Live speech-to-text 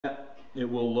it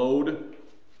will load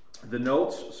the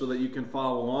notes so that you can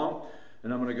follow along.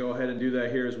 And I'm going to go ahead and do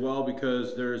that here as well,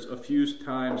 because there's a few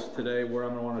times today where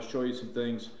I'm going to want to show you some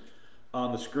things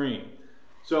on the screen.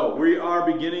 So we are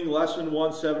beginning lesson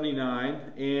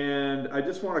 179, and I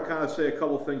just want to kind of say a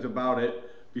couple things about it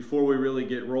before we really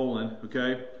get rolling,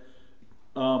 okay?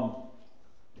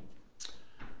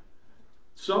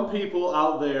 Some people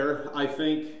out there, I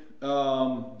think,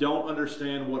 don't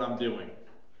understand what I'm doing.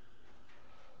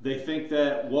 They think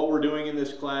that what we're doing in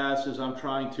this class is I'm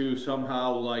trying to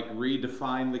somehow like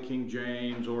redefine the King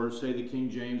James, or say the King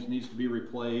James needs to be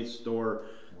replaced, or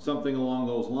something along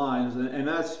those lines. And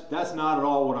that's not at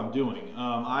all what I'm doing.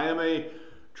 I am a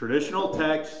traditional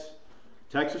text,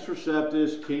 Textus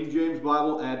Receptus, King James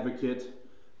Bible advocate,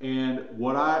 and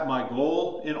my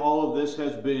goal in all of this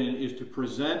has been is to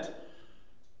present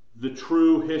the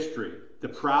true history. The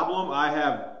problem I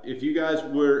have, if you guys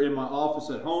were in my office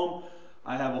at home,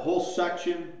 I have a whole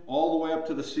section all the way up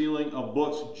to the ceiling of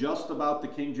books just about the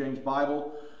King James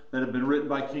Bible that have been written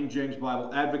by King James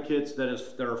Bible advocates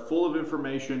that are full of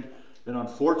information, and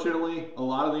unfortunately a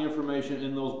lot of the information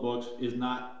in those books is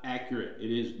not accurate.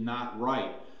 It is not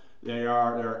right. There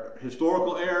are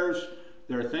historical errors.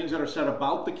 There are things that are said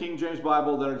about the King James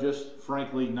Bible that are just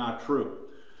frankly not true.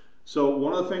 So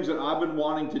one of the things that I've been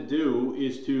wanting to do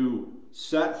is to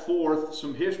set forth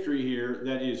some history here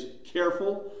that is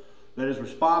careful, that is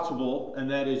responsible, and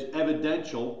that is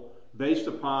evidential based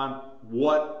upon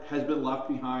what has been left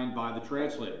behind by the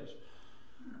translators.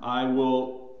 I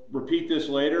will repeat this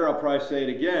later, I'll probably say it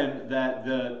again, that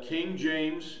the King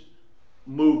James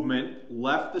movement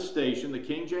left the station, the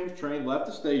King James train left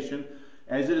the station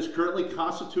as it is currently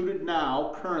constituted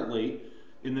now, currently,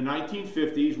 in the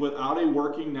 1950s, without a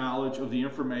working knowledge of the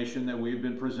information that we've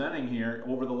been presenting here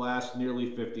over the last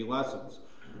nearly 50 lessons.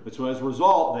 And so as a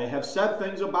result, they have said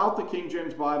things about the King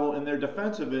James Bible in their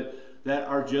defense of it that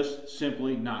are just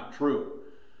simply not true.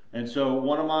 And so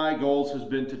one of my goals has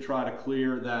been to try to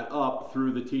clear that up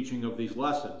through the teaching of these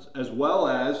lessons, as well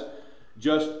as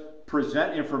just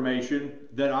present information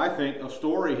that I think a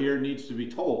story here needs to be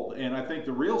told. And I think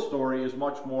the real story is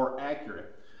much more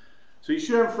accurate. So you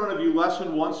should have in front of you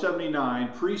lesson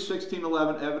 179,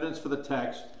 Pre-1611 Evidence for the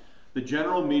Text, the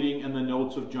General Meeting, and the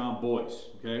Notes of John Bois.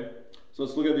 Okay? So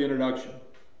let's look at the introduction.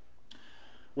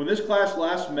 When this class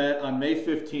last met on May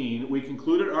 15, we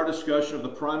concluded our discussion of the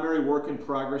primary work in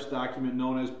progress document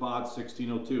known as BOD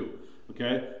 1602.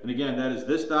 Okay? And again, that is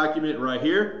this document right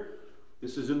here.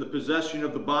 This is in the possession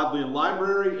of the Bodleian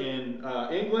Library in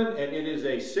England, and it is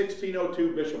a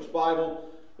 1602 Bishop's Bible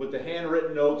with the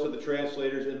handwritten notes of the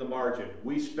translators in the margin.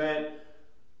 We spent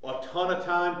a ton of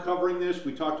time covering this.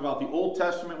 We talked about the Old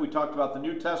Testament. We talked about the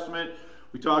New Testament.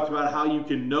 We talked about how you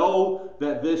can know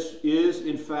that this is,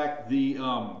 in fact, the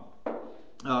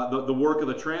work of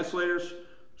the translators.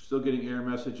 Still getting error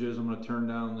messages. I'm going to turn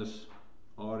down this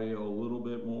audio a little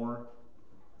bit more.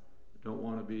 Don't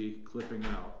want to be clipping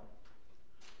out.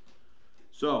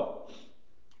 So,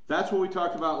 that's what we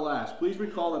talked about last. Please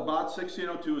recall that BOD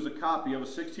 1602 is a copy of a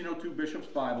 1602 Bishop's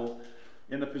Bible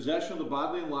in the possession of the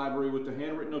Bodleian Library with the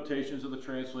handwritten notations of the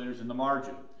translators in the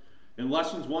margin. In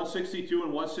lessons 162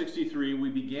 and 163, we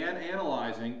began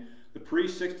analyzing the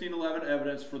pre-1611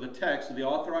 evidence for the text of the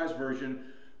authorized version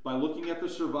by looking at the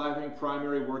surviving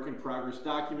primary work in progress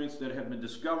documents that have been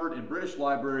discovered in British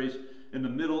libraries in the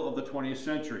middle of the 20th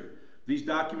century. These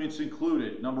documents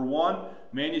included, number one,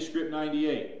 manuscript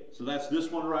 98. So that's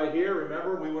this one right here.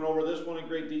 Remember, we went over this one in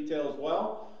great detail as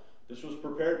well. This was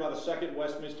prepared by the Second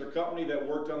Westminster Company that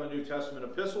worked on the New Testament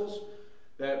epistles,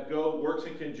 that works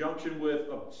in conjunction with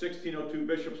a 1602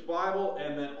 Bishop's Bible,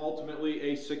 and then ultimately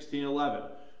a 1611.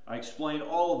 I explained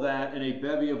all of that in a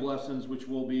bevy of lessons which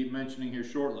we'll be mentioning here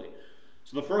shortly.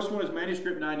 So the first one is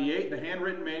manuscript 98, the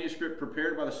handwritten manuscript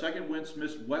prepared by the Second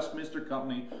Westminster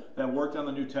Company that worked on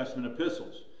the New Testament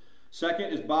epistles.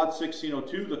 Second is BOD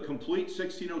 1602, the complete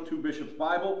 1602 Bishop's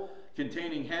Bible,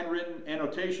 containing handwritten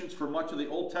annotations for much of the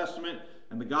Old Testament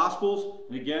and the Gospels.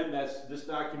 And again, that's this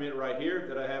document right here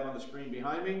that I have on the screen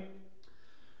behind me.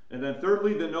 And then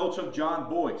thirdly, the notes of John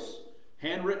Bois,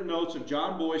 handwritten notes of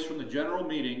John Bois from the General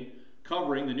Meeting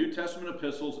covering the New Testament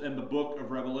epistles and the book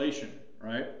of Revelation,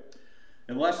 right?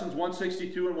 In lessons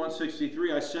 162 and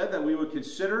 163, I said that we would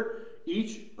consider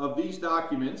each of these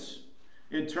documents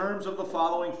in terms of the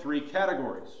following three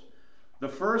categories. The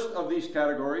first of these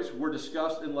categories were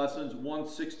discussed in lessons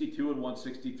 162 and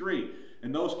 163.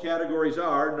 And those categories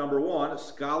are, number one,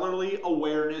 scholarly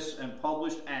awareness and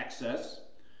published access.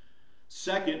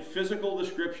 Second, physical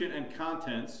description and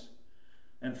contents.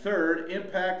 And third,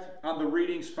 impact on the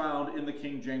readings found in the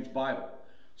King James Bible.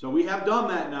 So we have done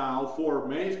that now for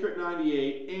manuscript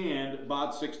 98 and BOD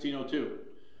 1602.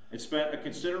 It spent a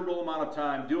considerable amount of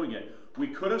time doing it. We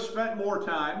could have spent more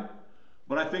time,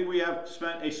 but I think we have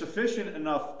spent a sufficient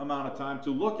enough amount of time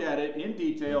to look at it in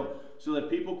detail so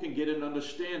that people can get an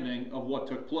understanding of what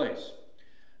took place.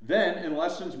 Then, in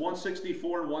lessons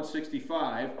 164 and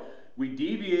 165, we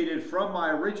deviated from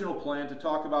my original plan to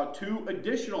talk about 2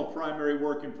 additional primary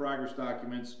work in progress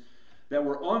documents that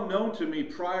were unknown to me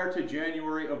prior to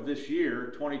January of this year,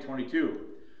 2022.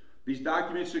 These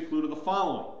documents included the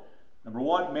following. Number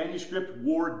 1, manuscript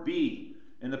Ward B,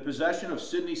 in the possession of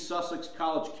Sidney Sussex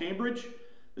College, Cambridge.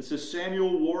 This is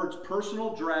Samuel Ward's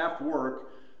personal draft work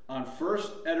on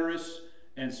First Editors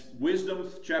and Wisdom,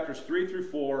 chapters 3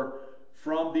 through 4,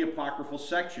 from the Apocryphal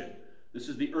section. This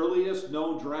is the earliest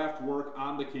known draft work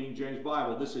on the King James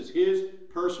Bible. This is his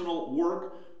personal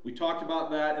work. We talked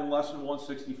about that in lesson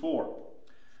 164.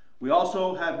 We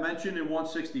also have mentioned in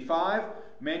 165,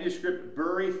 manuscript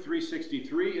Bury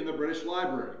 363 in the British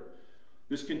Library.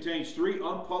 This contains 3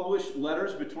 unpublished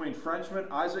letters between Frenchman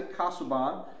Isaac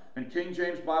Casaubon and King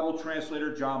James Bible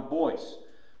translator John Bois.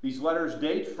 These letters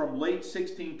date from late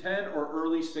 1610 or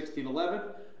early 1611,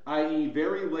 i.e.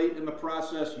 very late in the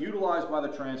process utilized by the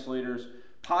translators,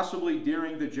 possibly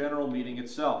during the general meeting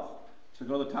itself. So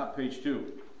go to the top, page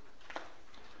 2.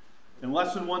 In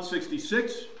lesson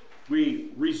 166,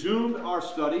 we resumed our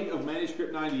study of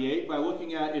manuscript 98 by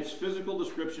looking at its physical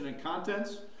description and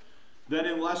contents. Then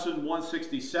in lesson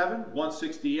 167,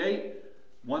 168,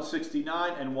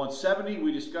 169, and 170,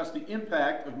 we discussed the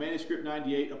impact of manuscript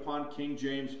 98 upon King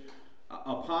James,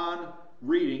 upon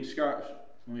reading, let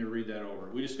me read that over.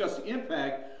 We discussed the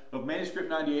impact of manuscript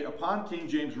 98 upon King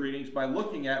James readings by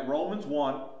looking at Romans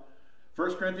 1,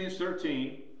 1 Corinthians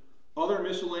 13, other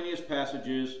miscellaneous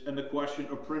passages, and the question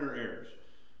of printer errors.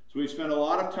 So we spent a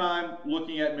lot of time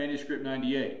looking at manuscript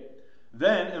 98.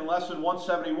 Then, in lesson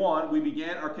 171, we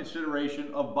began our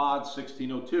consideration of BOD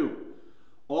 1602.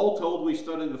 All told, we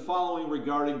studied the following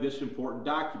regarding this important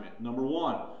document. Number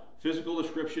 1, physical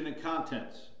description and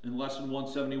contents in lesson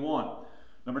 171.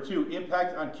 Number 2,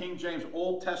 impact on King James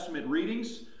Old Testament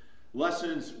readings,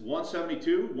 lessons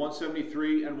 172,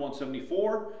 173, and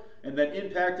 174. And then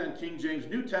impact on King James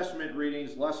New Testament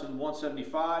readings, lesson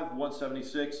 175,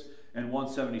 176, and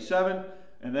 177.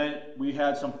 And then we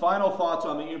had some final thoughts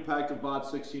on the impact of BOD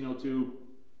 1602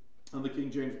 on the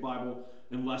King James Bible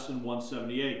in lesson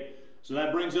 178. So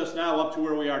that brings us now up to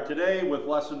where we are today with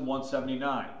lesson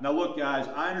 179. Now look guys,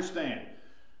 I understand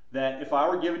that if I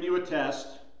were giving you a test,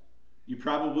 you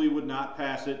probably would not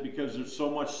pass it because there's so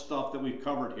much stuff that we've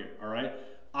covered here, all right?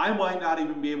 I might not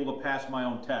even be able to pass my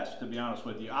own test, to be honest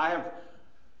with you. I have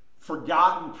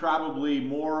forgotten probably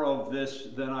more of this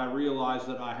than I realize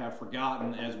that I have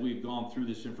forgotten as we've gone through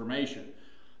this information.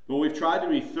 But we've tried to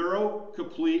be thorough,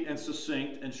 complete, and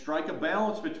succinct and strike a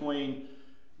balance between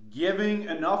giving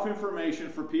enough information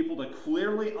for people to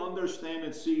clearly understand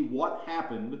and see what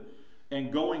happened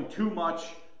and going too much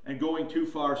and going too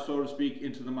far, so to speak,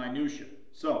 into the minutiae.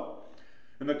 So,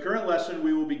 in the current lesson,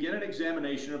 we will begin an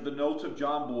examination of the notes of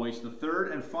John Bois, the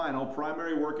third and final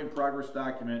primary work in progress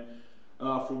document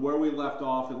from where we left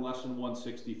off in lesson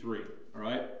 163. All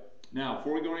right? Now,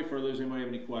 before we go any further, does anybody have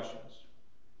any questions?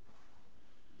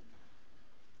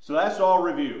 So that's all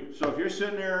review. So if you're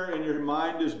sitting there and your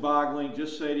mind is boggling,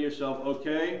 just say to yourself,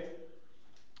 okay,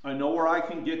 I know where I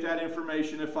can get that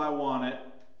information if I want it.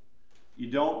 You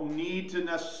don't need to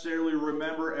necessarily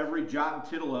remember every jot and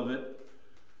tittle of it.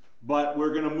 But we're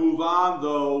going to move on,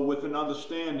 though, with an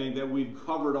understanding that we've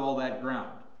covered all that ground,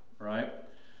 right?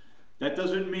 That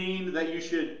doesn't mean that you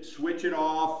should switch it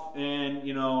off and,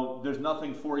 you know, there's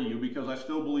nothing for you, because I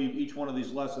still believe each one of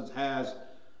these lessons has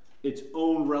its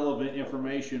own relevant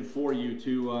information for you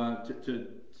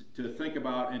to think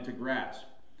about and to grasp.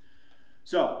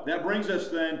 So that brings us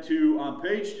then to, on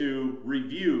page 2,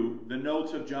 review the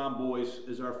notes of John Bois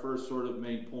as our first sort of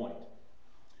main point.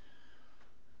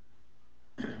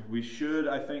 We should,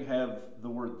 I think, have the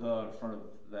word "the" in front of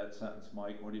that sentence.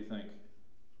 Mike, what do you think?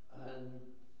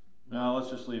 No, let's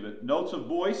just leave it. Notes of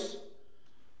Bois.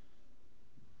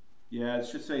 Yeah, it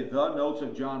should say the notes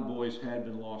of John Bois had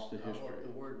been lost to history. How about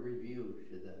the word review?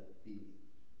 Should that be?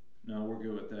 No, we're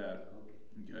good with that.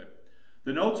 Okay.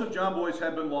 The notes of John Bois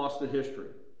had been lost to history.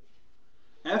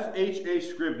 F.H.A.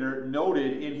 Scribner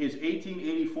noted in his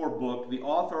 1884 book, the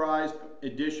authorized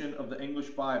edition of the English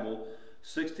Bible,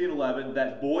 1611,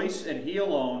 that Bois and he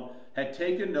alone had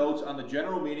taken notes on the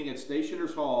general meeting at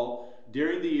Stationers' Hall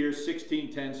during the years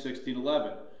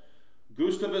 1610-1611.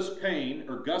 Gustavus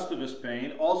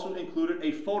Payne also included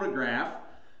a photograph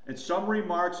and some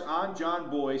remarks on John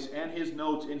Bois and his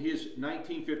notes in his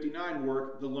 1959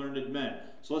 work, The Learned Men.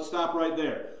 So let's stop right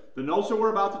there. The notes that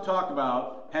we're about to talk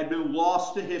about had been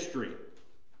lost to history.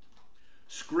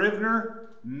 Scrivener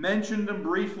mentioned them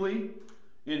briefly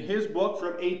in his book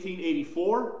from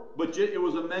 1884, but it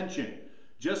was a mention.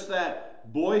 Just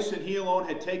that Bois and he alone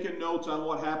had taken notes on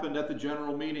what happened at the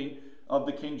general meeting of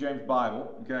the King James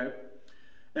Bible, okay?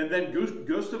 And then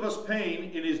Gustavus Payne,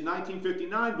 in his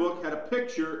 1959 book, had a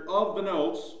picture of the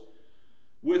notes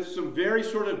with some very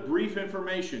sort of brief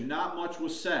information. Not much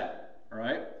was said, all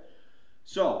right?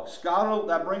 So,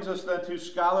 that brings us then to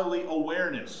scholarly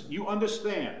awareness. You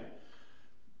understand,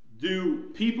 do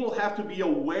people have to be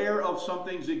aware of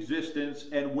something's existence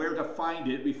and where to find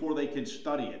it before they can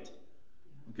study it?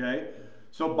 Okay?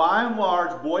 So by and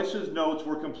large, Bois's notes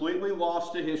were completely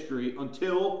lost to history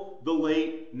until the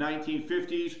late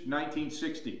 1950s,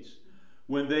 1960s,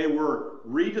 when they were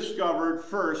rediscovered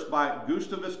first by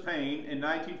Gustavus Payne in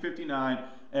 1959,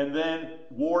 and then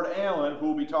Ward Allen,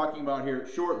 who we'll be talking about here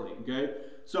shortly. Okay?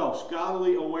 So,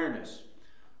 scholarly awareness.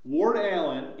 Ward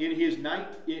Allen, in the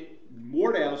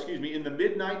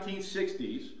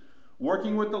mid-1960s,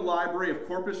 working with the library of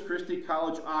Corpus Christi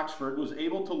College, Oxford, was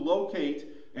able to locate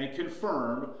and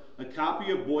confirm a copy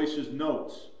of Bois's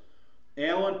notes.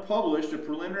 Allen published a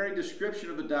preliminary description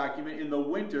of the document in the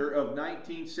winter of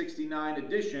 1969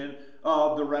 edition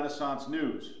of the Renaissance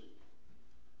News.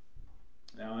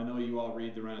 Now, I know you all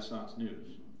read the Renaissance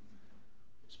News,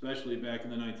 especially back in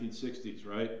the 1960s,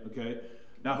 right? Okay.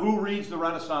 Now, who reads the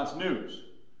Renaissance News?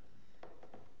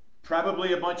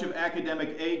 Probably a bunch of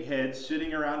academic eggheads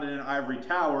sitting around in an ivory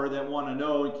tower that want to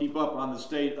know and keep up on the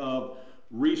state of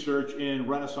research in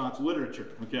Renaissance literature,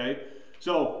 okay?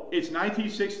 So it's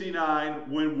 1969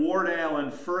 when Ward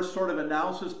Allen first sort of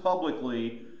announces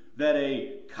publicly that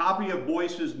a copy of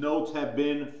Bois's notes have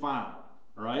been found,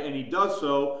 all right? And he does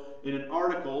so in an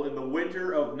article in the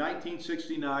winter of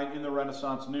 1969 in the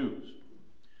Renaissance News.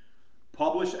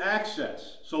 Published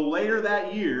access. So later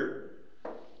that year,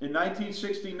 in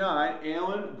 1969,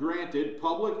 Allen granted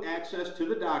public access to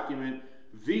the document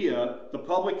via the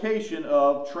publication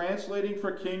of Translating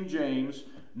for King James,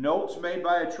 Notes Made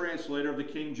by a Translator of the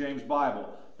King James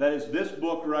Bible. That is this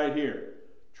book right here,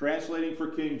 Translating for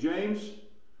King James.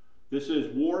 This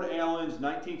is Ward Allen's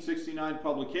 1969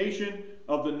 publication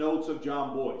of the notes of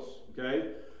John Bois.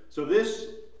 Okay? So this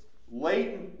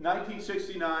late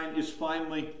 1969 is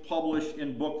finally published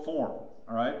in book form.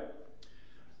 All right?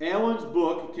 Allen's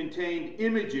book contained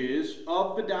images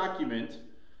of the document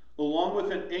along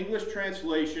with an English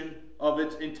translation of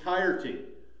its entirety.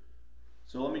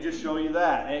 So let me just show you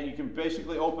that. And you can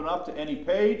basically open up to any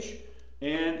page,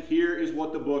 and here is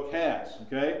what the book has.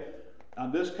 Okay?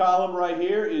 On this column right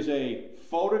here is a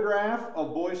photograph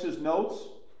of Bois's notes,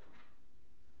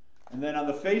 and then on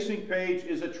the facing page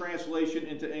is a translation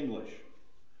into English.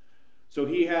 So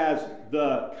he has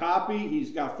the copy,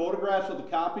 he's got photographs of the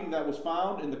copy that was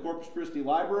found in the Corpus Christi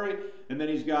Library, and then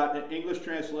he's got an English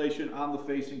translation on the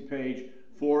facing page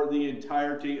for the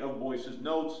entirety of Bois's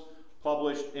notes,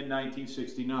 published in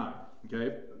 1969.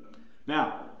 Okay?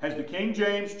 Now, has the King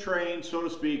James train, so to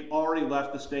speak, already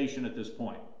left the station at this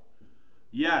point?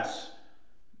 Yes.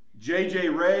 J.J.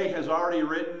 Ray has already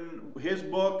written his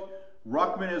book.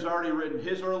 Ruckman has already written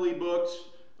his early books.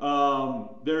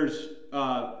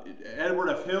 Edward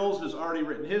F. Hills has already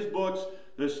written his books.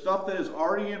 There's stuff that is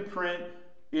already in print.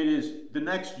 It is the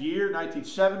next year,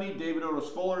 1970, David Otis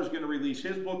Fuller is going to release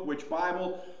his book, Which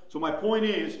Bible? So my point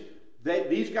is that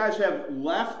these guys have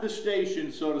left the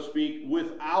station, so to speak,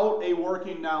 without a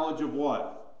working knowledge of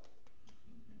what?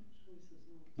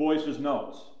 Bois's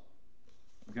notes.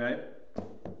 Okay?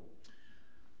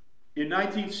 In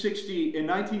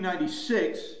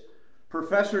 1996,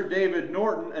 Professor David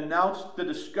Norton announced the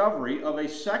discovery of a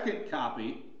second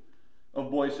copy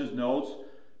of Bois's notes,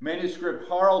 manuscript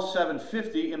Harl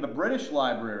 750 in the British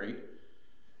Library.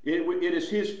 It is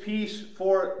his piece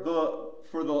for the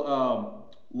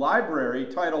library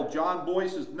titled John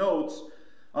Bois's Notes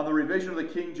on the Revision of the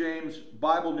King James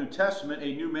Bible New Testament,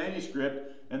 a new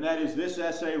manuscript, and that is this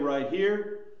essay right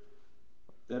here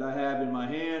that I have in my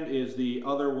hand. Is the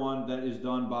other one that is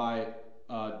done by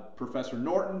Professor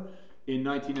Norton in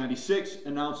 1996,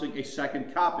 announcing a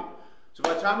second copy. So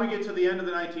by the time we get to the end of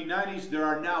the 1990s, there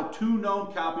are now 2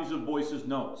 known copies of Bois's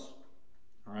notes.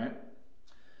 All right?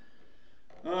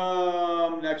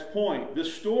 Next point. The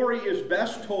story is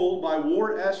best told by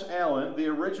Ward S. Allen, the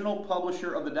original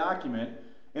publisher of the document,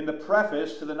 in the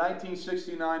preface to the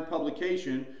 1969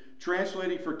 publication,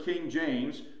 Translating for King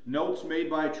James, Notes Made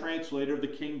by a Translator of the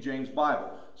King James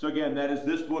Bible. So again, that is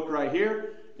this book right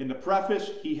here. in the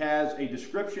preface, he has a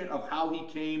description of how he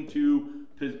came to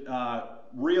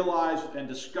realize and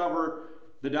discover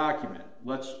the document.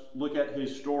 Let's look at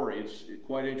his story. It's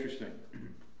quite interesting.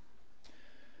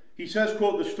 He says,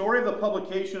 quote, "The story of the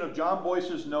publication of John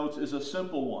Bois's notes is a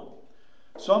simple one.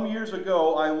 Some years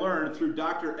ago, I learned through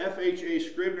Dr. F.H.A.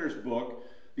 Scribner's book,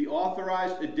 the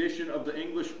authorized edition of the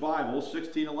English Bible,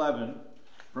 1611,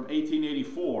 from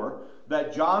 1884,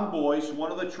 that John Bois,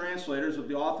 one of the translators of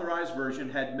the authorized version,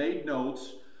 had made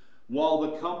notes while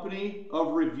the company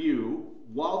of review,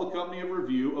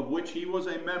 of which he was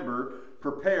a member,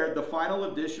 prepared the final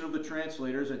edition of the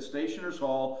translators at Stationers'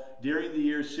 Hall during the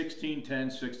years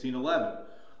 1610-1611.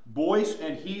 Bois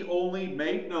and he only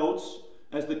made notes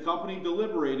as the company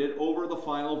deliberated over the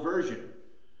final version.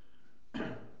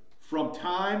 From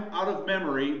time out of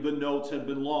memory, the notes had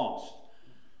been lost."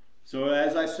 So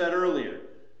as I said earlier,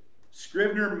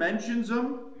 Scribner mentions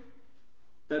them,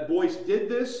 that Bois did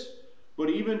this, but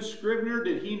even Scribner,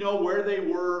 did he know where they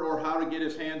were or how to get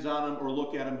his hands on them or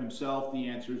look at them himself? The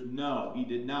answer is no, he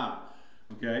did not.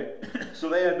 Okay, so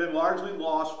they had been largely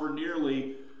lost for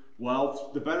nearly,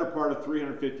 well, the better part of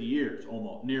 350 years,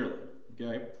 almost, nearly.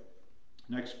 Okay,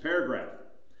 next paragraph.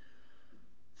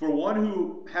 "For one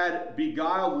who had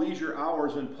beguiled leisure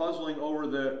hours in puzzling over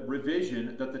the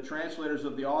revision that the translators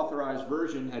of the authorized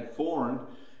version had formed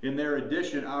in their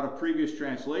edition out of previous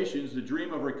translations, the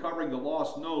dream of recovering the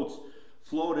lost notes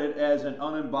floated as an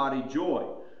unembodied joy.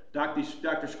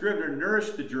 Dr. Scribner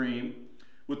nourished the dream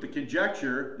with the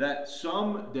conjecture that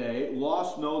someday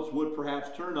lost notes would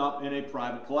perhaps turn up in a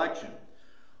private collection.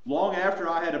 Long after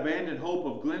I had abandoned hope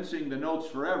of glimpsing the notes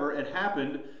forever, it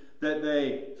happened that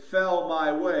they fell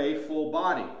my way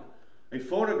full-bodied. A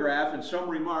photograph and some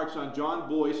remarks on John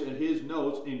Bois and his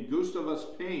notes in Gustavus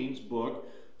Payne's book,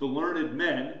 The Learned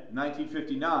Men,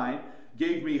 1959,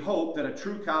 gave me hope that a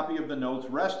true copy of the notes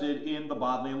rested in the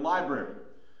Bodleian Library.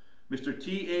 Mr.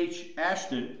 T.H.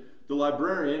 Ashton, the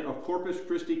librarian of Corpus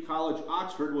Christi College,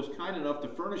 Oxford, was kind enough to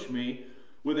furnish me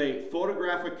with a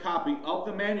photographic copy of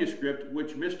the manuscript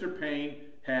which Mr. Payne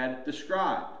had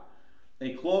described.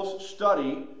 A close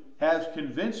study has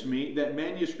convinced me that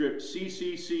manuscript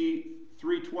CCC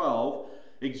 312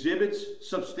 exhibits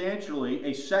substantially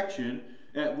a section,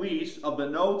 at least, of the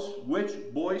notes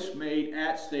which Bois made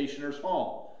at Stationers'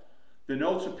 Hall. The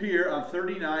notes appear on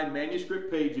 39 manuscript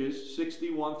pages,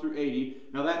 61 through 80.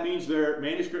 Now that means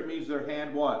manuscript means they're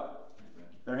hand what?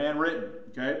 They're handwritten,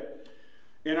 okay?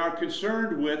 And are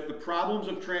concerned with the problems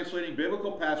of translating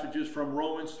biblical passages from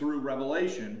Romans through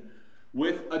Revelation,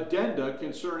 with addenda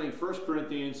concerning 1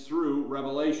 Corinthians through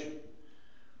Revelation.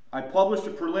 I published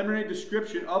a preliminary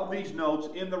description of these notes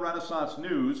in the Renaissance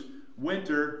News,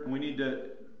 winter, and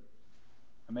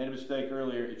I made a mistake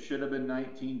earlier, it should have been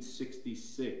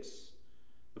 1966.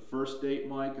 The first date,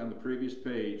 Mike, on the previous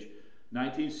page,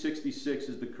 1966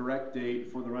 is the correct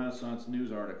date for the Renaissance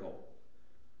News article.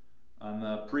 On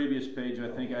the previous page, I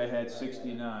think I had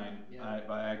 69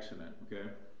 by accident, okay?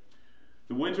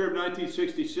 The winter of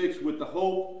 1966, with the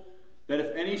hope that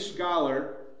if any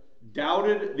scholar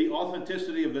doubted the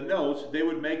authenticity of the notes, they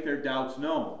would make their doubts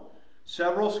known.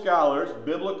 Several scholars,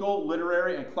 biblical,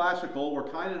 literary, and classical, were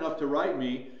kind enough to write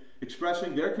me,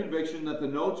 expressing their conviction that the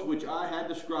notes which I had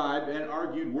described and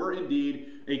argued were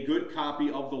indeed a good copy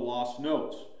of the lost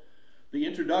notes. The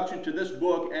introduction to this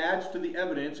book adds to the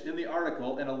evidence in the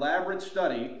article an elaborate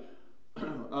study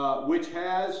which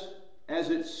has as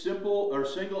its single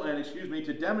end,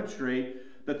 to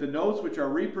demonstrate that the notes which are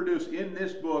reproduced in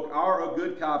this book are a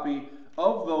good copy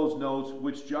of those notes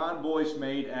which John Bois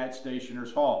made at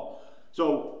Stationers' Hall.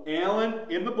 So Alan,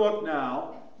 in the book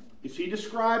now, is he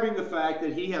describing the fact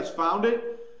that he has found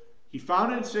it? He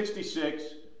found it in 66.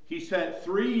 He spent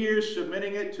 3 years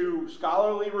submitting it to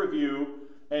scholarly review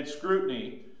and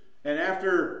scrutiny. And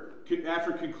after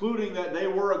concluding that they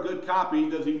were a good copy,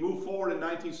 does he move forward in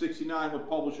 1969 with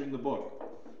publishing the book?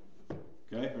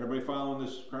 Okay, everybody following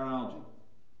this chronology?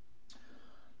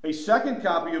 A second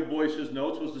copy of Bois's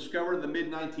notes was discovered in the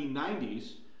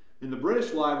mid-1990s in the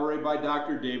British Library by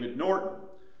Dr. David Norton.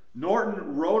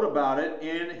 Norton wrote about it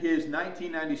in his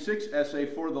 1996 essay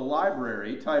for the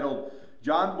library titled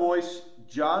John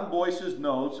Bois's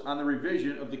Notes on the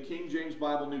Revision of the King James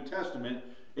Bible New Testament,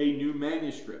 a New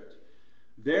Manuscript.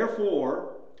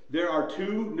 Therefore, there are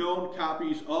two known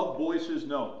copies of Bois's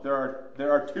note. There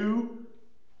are two.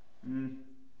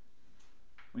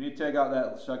 We need to take out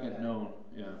that second known.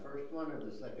 Yeah. The first one or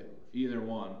the second one? Either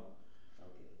one.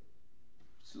 Okay.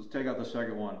 So let's take out the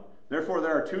second one. Therefore,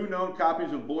 there are two known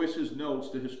copies of Bois's notes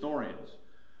to historians.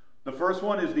 The first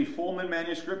one is the Fulman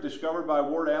manuscript discovered by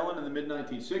Ward Allen in the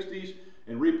mid-1960s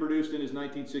and reproduced in his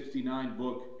 1969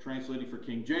 book, Translating for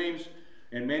King James,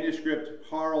 and manuscript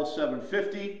Harl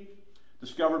 750,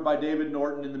 discovered by David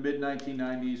Norton in the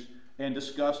mid-1990s and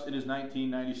discussed in his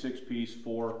 1996 piece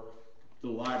for the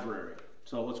library.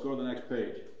 So let's go to the next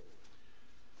page.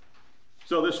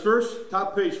 So this first,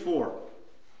 top page 4.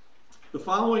 The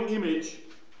following image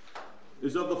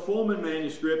is of the Fulman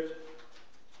manuscript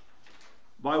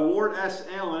by Ward S.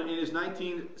 Allen in his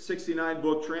 1969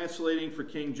 book, Translating for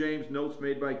King James, notes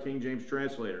made by King James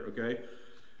translator, okay?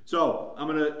 So I'm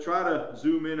going to try to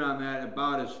zoom in on that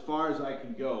about as far as I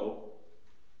can go.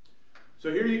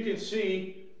 So here you can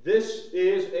see this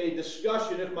is a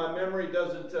discussion, if my memory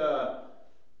doesn't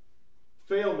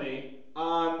fail me,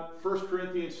 on 1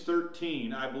 Corinthians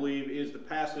 13, I believe, is the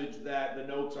passage that the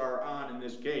notes are on in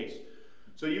this case.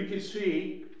 So you can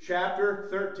see chapter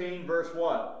 13, verse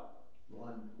what?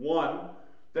 1.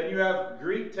 Then you have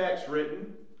Greek text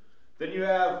written. Then you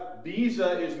have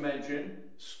Beza is mentioned.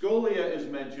 Scolia is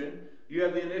mentioned. You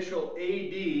have the initial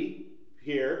AD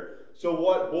here. So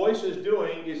what Bois is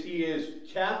doing is he is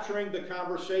capturing the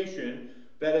conversation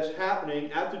that is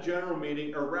happening at the general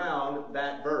meeting around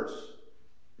that verse.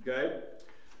 Okay?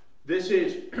 This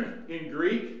is in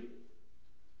Greek,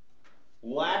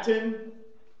 Latin,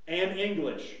 and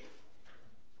English.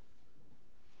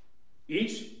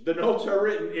 The notes are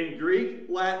written in Greek,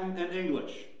 Latin, and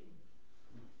English.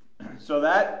 So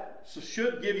that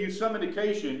should give you some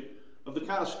indication of the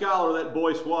kind of scholar that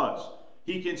Bois was.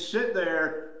 He can sit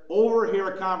there, overhear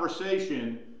a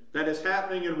conversation that is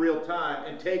happening in real time,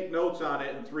 and take notes on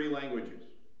it in 3 languages.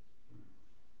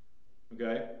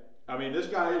 Okay? I mean, this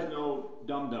guy is no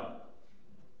dum-dum.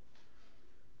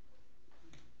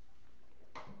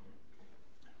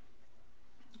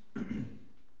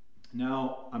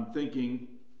 Now, I'm thinking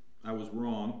I was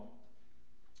wrong,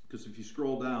 because if you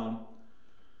scroll down,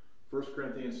 1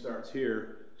 Corinthians starts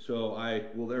here, so I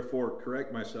will therefore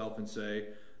correct myself and say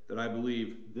that I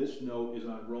believe this note is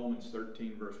on Romans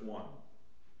 13, verse 1,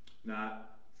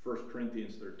 not 1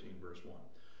 Corinthians 13, verse 1.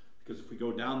 Because if we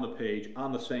go down the page,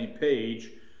 on the same page,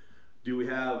 do we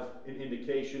have an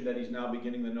indication that he's now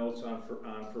beginning the notes on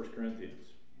 1 Corinthians?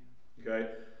 Okay?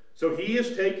 So he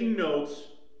is taking notes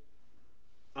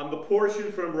on the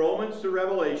portion from Romans to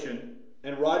Revelation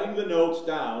and writing the notes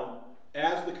down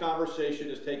as the conversation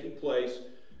is taking place,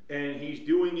 and he's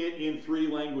doing it in 3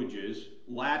 languages,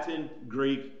 Latin,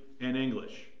 Greek, and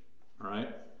English. All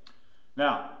right?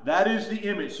 Now, that is the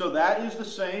image. So that is the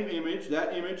same image.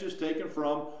 That image is taken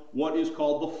from what is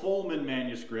called the Fulman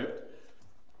manuscript,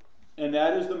 and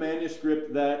that is the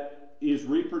manuscript that is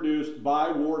reproduced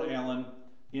by Ward Allen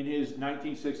in his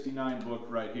 1969 book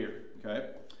right here. Okay?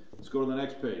 Let's go to the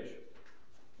next page.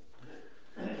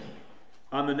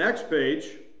 On the next page,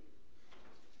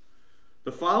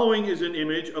 the following is an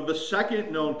image of the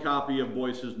second known copy of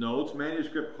Bois's notes,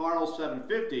 manuscript Harl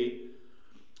 750,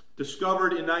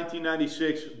 discovered in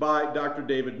 1996 by Dr.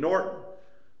 David Norton.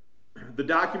 The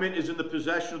document is in the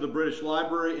possession of the British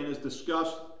Library and is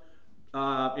discussed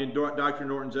in Dr.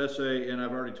 Norton's essay, and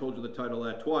I've already told you the title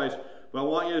of that twice, but I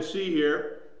want you to see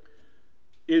here,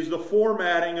 is the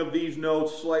formatting of these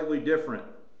notes slightly different.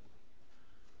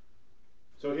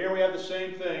 So here we have the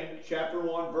same thing, chapter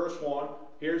 1, verse 1.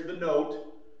 Here's the note.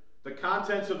 The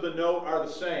contents of the note are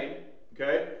the same.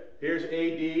 Okay? Here's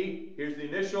AD, here's the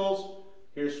initials,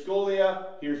 here's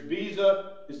Scolia, here's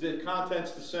Beza. Is the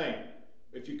contents the same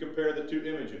if you compare the 2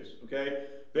 images? Okay?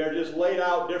 They're just laid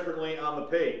out differently on the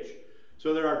page.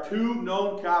 So there are 2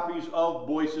 known copies of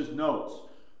Bois's notes.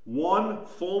 One,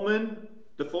 Fulman,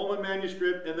 the Fulman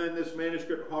manuscript, and then this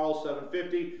manuscript, Harl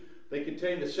 750. They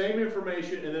contain the same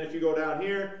information, and then if you go down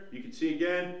here, you can see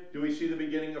again, do we see the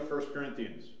beginning of 1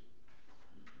 Corinthians?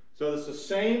 So it's the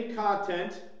same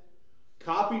content,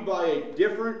 copied by a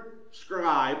different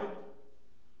scribe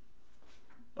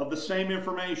of the same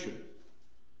information.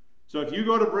 So if you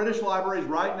go to British libraries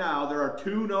right now, there are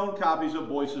 2 known copies of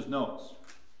Bois's notes.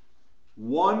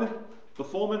 One, the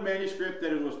Fulman manuscript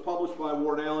that was published by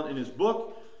Ward Allen in his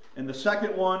book, and the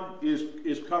second one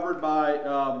is covered by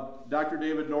Dr.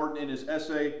 David Norton in his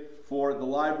essay for the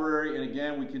library. And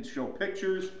again, we can show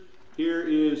pictures. Here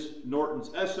is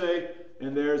Norton's essay,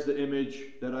 and there's the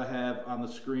image that I have on the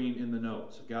screen in the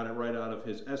notes. I got it right out of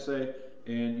his essay,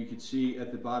 and you can see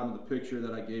at the bottom of the picture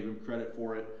that I gave him credit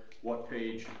for it, what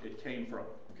page it came from.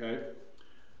 Okay?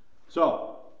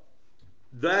 So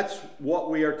that's what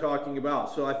we are talking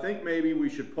about. So I think maybe we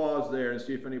should pause there and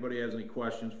see if anybody has any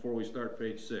questions before we start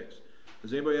page 6.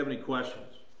 Does anybody have any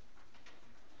questions?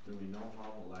 Do we know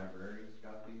how the libraries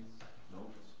got these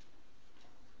notes?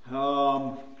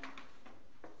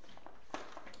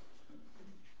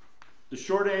 The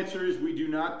short answer is we do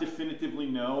not definitively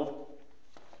know.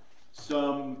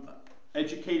 Some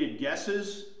educated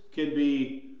guesses can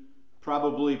be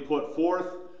probably put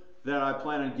forth that I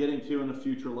plan on getting to in a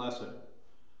future lesson.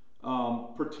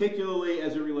 Particularly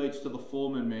as it relates to the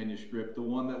Fulman manuscript, the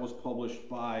one that was published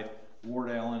by Ward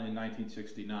Allen in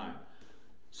 1969.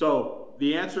 So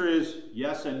the answer is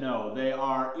yes and no. They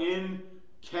are in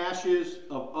caches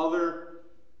of other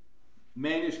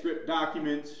manuscript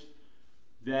documents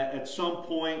that at some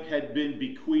point had been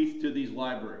bequeathed to these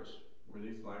libraries. Were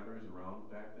these libraries around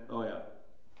back then? Oh yeah.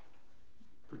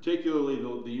 Particularly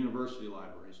the university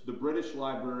libraries. The British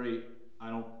Library, I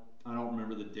don't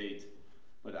remember the date,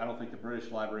 but I don't think the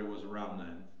British Library was around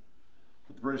then.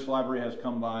 But the British Library has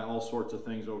come by all sorts of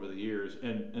things over the years,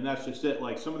 and that's just it.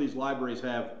 Like some of these libraries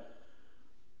have,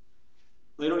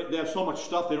 they have so much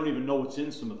stuff they don't even know what's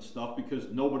in some of the stuff because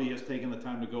nobody has taken the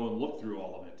time to go and look through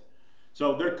all of it.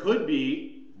 So there could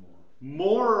be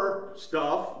more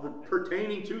stuff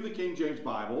pertaining to the King James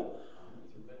Bible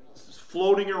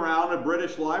floating around a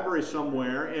British library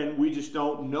somewhere, and we just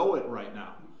don't know it right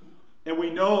now. And we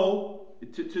know,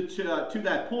 to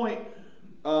that point,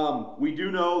 we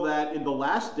do know that in the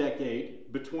last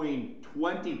decade, between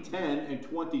 2010 and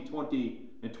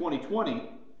 2020,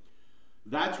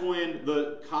 that's when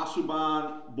the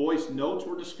Casaubon Bois notes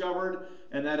were discovered,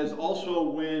 and that is also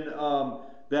when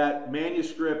that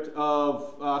manuscript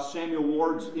of Samuel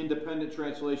Ward's independent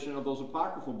translation of those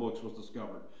Apocryphal books was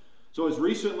discovered. So as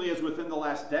recently as within the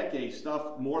last decade,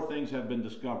 more things have been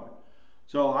discovered.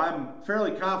 So I'm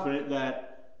fairly confident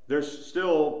that there's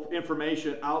still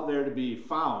information out there to be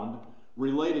found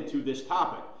related to this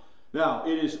topic. Now,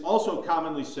 it is also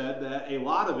commonly said that a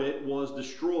lot of it was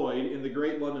destroyed in the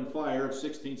Great London Fire of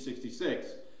 1666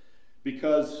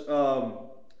 because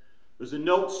there's a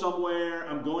note somewhere,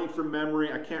 I'm going from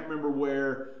memory, I can't remember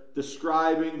where,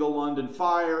 describing the London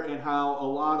Fire and how a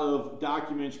lot of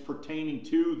documents pertaining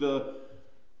to the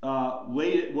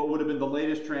what would have been the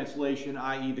latest translation,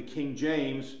 i.e. the King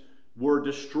James, were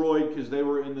destroyed because they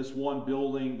were in this one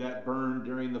building that burned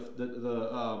during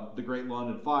the Great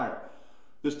London Fire.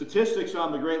 The statistics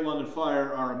on the Great London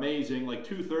Fire are amazing. Like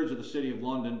 2/3 of the city of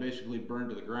London basically burned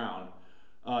to the ground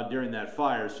during that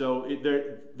fire. So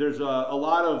there's a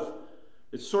lot of,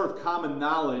 it's sort of common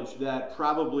knowledge that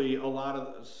probably a lot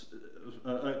of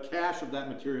a cache of that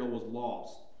material was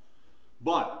lost.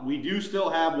 But we do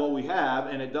still have what we have,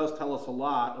 and it does tell us a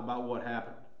lot about what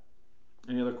happened.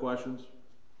 Any other questions?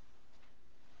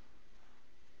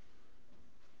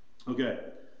 Okay.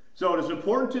 So it is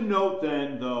important to note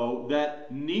then, though,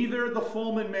 that neither the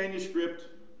Fulman manuscript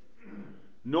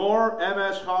nor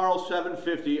MS Harl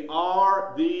 750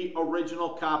 are the original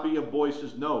copy of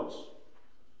Bois's notes.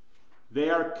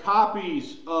 They are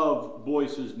copies of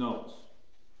Bois's notes.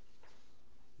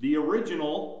 The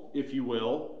original, if you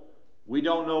will, we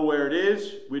don't know where it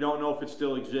is. We don't know if it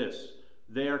still exists.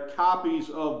 They are copies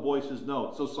of Bois's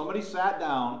notes. So somebody sat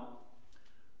down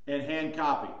and hand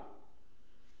copied.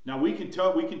 Now we can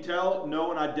tell, know,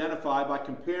 and identify by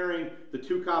comparing the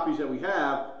two copies that we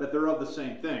have that they're of the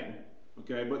same thing.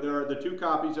 Okay, but the two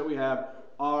copies that we have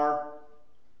are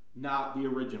not the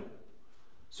original.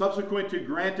 Subsequent to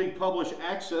granting published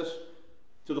access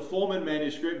to the Fulman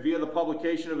manuscript via the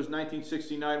publication of his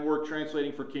 1969 work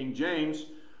translating for King James,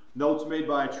 notes made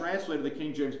by a translator of the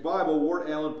King James Bible, Ward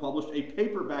Allen published a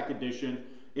paperback edition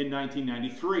in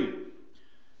 1993.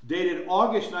 Dated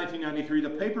August 1993, the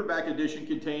paperback edition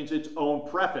contains its own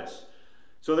preface.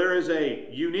 So there is a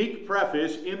unique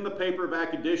preface in the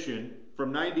paperback edition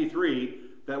from 93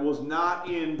 that was not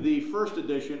in the first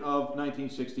edition of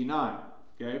 1969.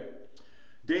 Okay?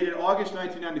 Dated August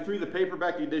 1993, the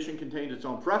paperback edition contains its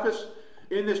own preface.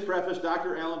 In this preface,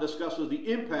 Dr. Allen discusses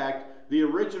the impact the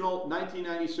original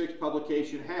 1996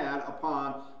 publication had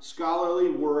upon scholarly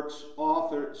works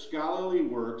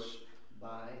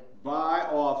by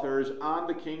authors on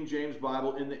the King James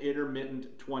Bible in the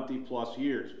intermittent 20+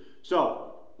 years.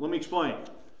 So, let me explain.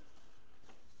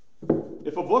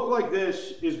 If a book like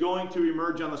this is going to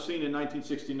emerge on the scene in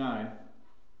 1969,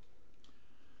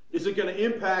 is it going to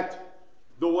impact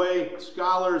the way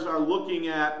scholars are looking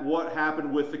at what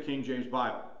happened with the King James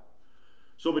Bible?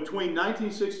 So between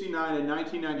 1969 and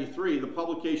 1993, the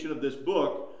publication of this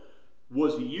book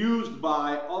was used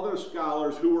by other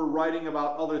scholars who were writing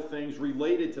about other things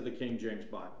related to the King James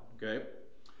Bible. Okay?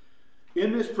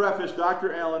 In this preface,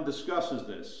 Dr. Allen discusses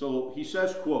this. So he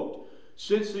says, quote,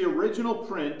 "Since the original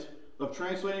print of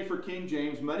translating for King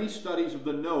James, many studies of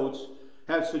the notes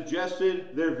have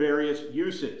suggested their various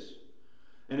uses.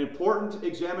 An important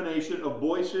examination of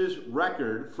Bois's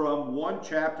record from one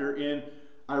chapter in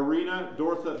Irina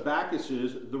Dortha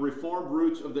Backus's The Reformed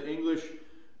Roots of the English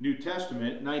New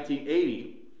Testament,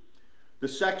 1980. The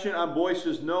section on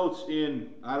Bois's notes in,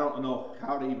 I don't know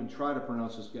how to even try to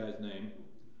pronounce this guy's name,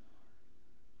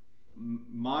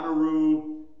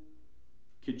 Monaru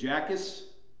Kijakis,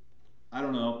 I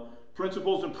don't know,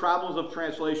 Principles and Problems of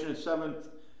Translation in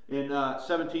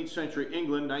 17th century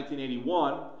England,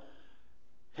 1981,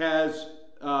 has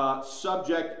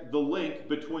subject the link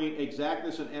between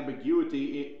exactness and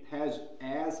ambiguity. It has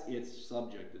as its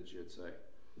subject, it should say.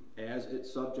 As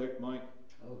its subject, Mike?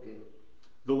 Okay.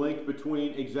 The link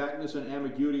between exactness and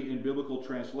ambiguity in biblical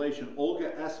translation.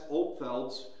 Olga S.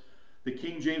 Opfeld's The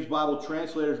King James Bible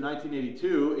Translators,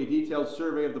 1982, a detailed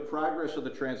survey of the progress of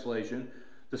the translation,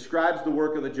 describes the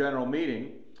work of the General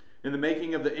Meeting. In the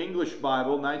Making of the English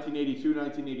Bible,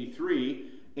 1982-1983,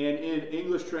 and in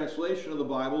English Translation of the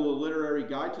Bible, a literary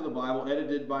guide to the Bible,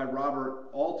 edited by Robert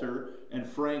Alter and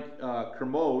Frank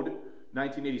Kermode,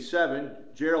 1987,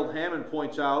 Gerald Hammond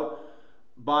points out,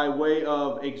 by way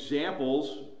of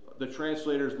examples, the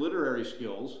translator's literary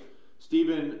skills.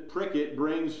 Stephen Prickett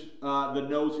brings the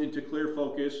notes into clear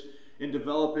focus in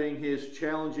developing his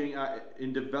challenging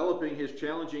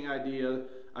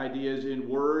ideas in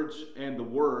Words and the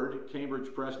Word,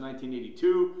 Cambridge Press,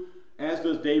 1982, as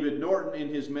does David Norton in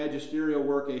his magisterial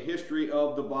work, A History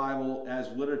of the Bible as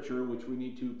Literature, which we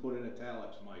need to put in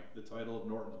italics, Mike, the title of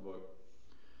Norton's book.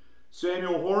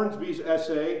 Samuel Hornsby's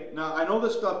essay. Now, I know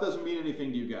this stuff doesn't mean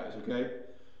anything to you guys, okay?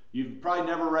 You've probably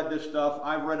never read this stuff.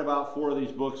 I've read about 4 of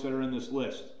these books that are in this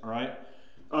list, all right?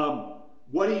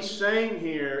 What he's saying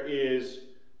here is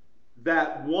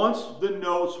that once the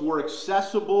notes were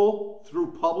accessible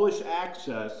through published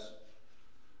access,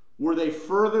 were they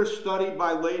further studied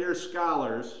by later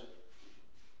scholars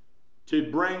to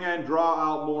bring and draw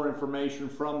out more information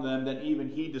from them than even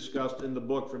he discussed in the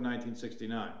book from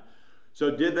 1969. So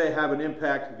did they have an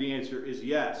impact? The answer is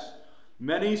yes.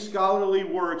 Many scholarly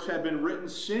works have been written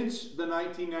since the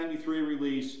 1993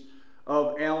 release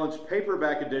of Allen's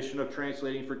paperback edition of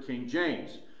Translating for King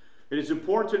James. It is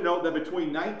important to note that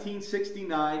between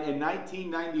 1969 and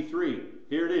 1993,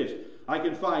 here it is, I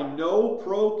can find no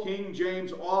pro-King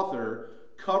James author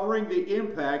covering the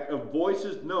impact of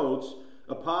Bois's notes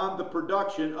upon the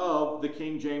production of the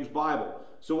King James Bible.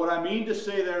 So what I mean to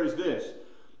say there is this.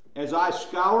 As I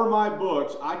scour my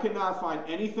books, I cannot find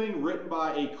anything written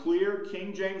by a clear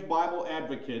King James Bible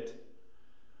advocate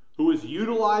who is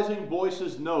utilizing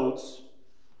Bois's notes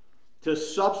to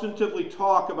substantively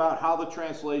talk about how the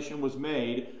translation was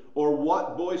made, or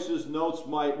what Bois's notes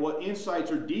might, what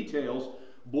insights or details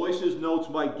Bois's notes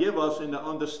might give us into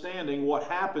understanding what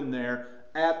happened there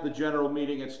at the General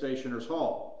Meeting at Stationers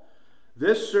Hall.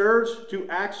 This serves to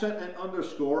accent and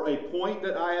underscore a point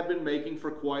that I have been making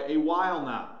for quite a while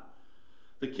now.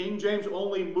 The King James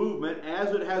only movement,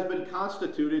 as it has been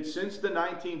constituted since the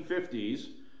 1950s,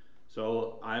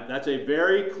 so that's a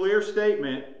very clear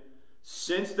statement,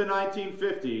 since the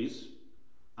 1950s.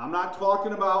 I'm not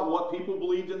talking about what people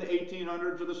believed in the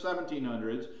 1800s or the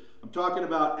 1700s. I'm talking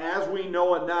about as we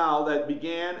know it now, that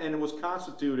began and was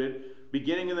constituted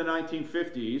beginning in the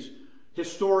 1950s,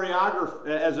 historiography,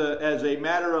 as a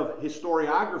matter of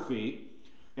historiography.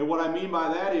 And what I mean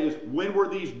by that is, when were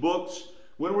these books,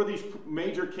 when were these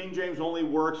major King James only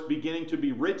works beginning to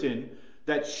be written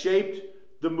that shaped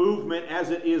the movement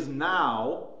as it is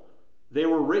now? They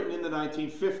were written in the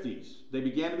 1950s. They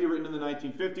began to be written in the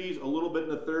 1950s, a little bit in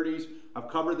the 30s. I've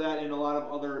covered that in a lot of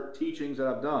other teachings that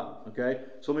I've done, okay?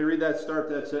 So let me read that, start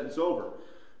that sentence over.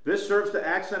 This serves to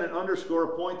accent and underscore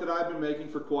a point that I've been making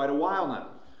for quite a while now.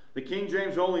 The King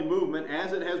James only movement,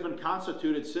 as it has been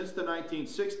constituted since the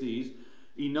 1960s,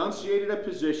 enunciated a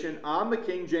position on the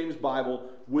King James Bible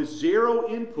with zero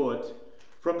input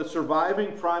from the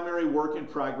surviving primary work in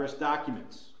progress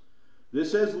documents.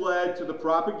 This has led to the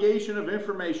propagation of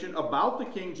information about the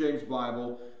King James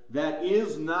Bible that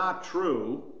is not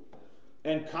true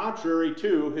and contrary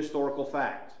to historical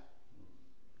fact.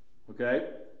 Okay?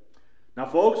 Now,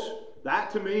 folks,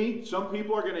 that to me, some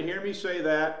people are going to hear me say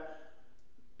that,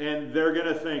 and they're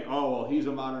going to think, oh, well, he's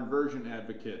a modern version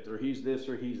advocate, or he's this,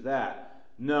 or he's that.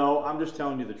 No, I'm just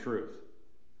telling you the truth.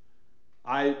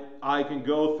 I can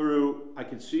go through, I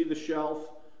can see the shelf,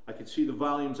 I can see the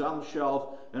volumes on the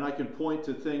shelf, and I can point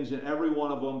to things in every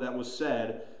one of them that was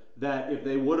said that if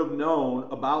they would have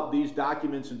known about these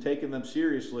documents and taken them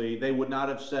seriously, they would not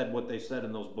have said what they said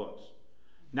in those books.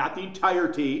 Not the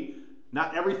entirety,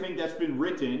 not everything that's been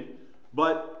written,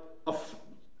 but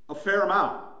a fair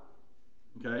amount.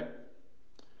 Okay?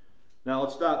 Now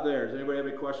let's stop there. Does anybody have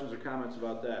any questions or comments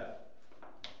about that?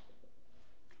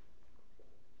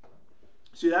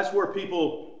 See, that's where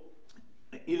people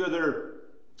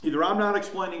either I'm not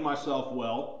explaining myself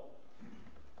well,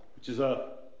 which is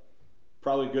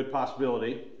probably a good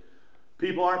possibility.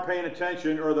 People aren't paying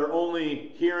attention, or they're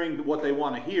only hearing what they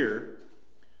want to hear.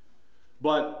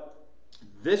 But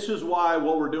this is why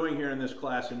what we're doing here in this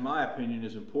class, in my opinion,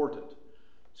 is important.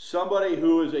 Somebody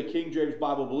who is a King James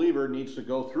Bible believer needs to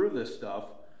go through this stuff,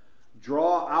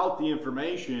 draw out the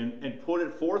information, and put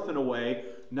it forth in a way,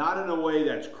 not in a way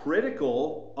that's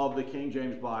critical of the King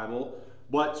James Bible,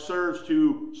 but serves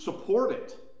to support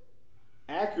it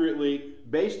accurately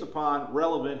based upon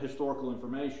relevant historical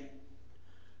information.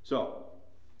 So,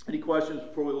 any questions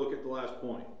before we look at the last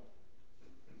point?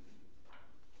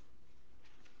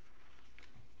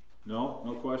 No?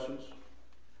 No questions?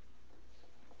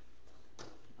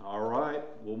 All right,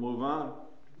 we'll move on.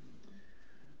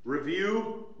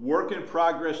 Review work in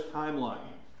progress timeline.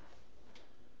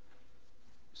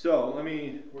 So,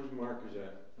 where's the markers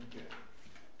at? Okay.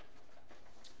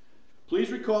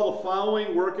 Please recall the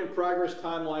following work in progress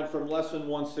timeline from lesson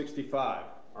 165.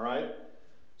 All right?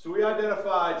 So we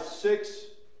identified three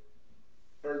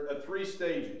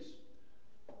stages.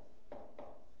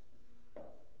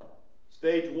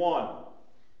 Stage 1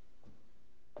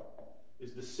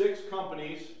 is the 6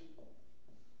 company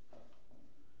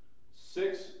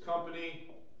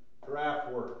draft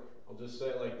work. I'll just say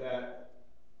it like that.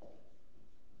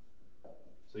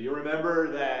 So you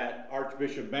remember that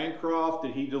Archbishop Bancroft,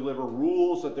 did he deliver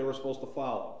rules that they were supposed to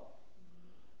follow?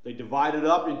 They divided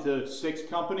up into 6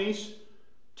 companies,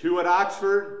 2 at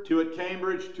Oxford, 2 at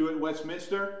Cambridge, 2 at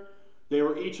Westminster. They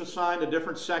were each assigned a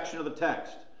different section of the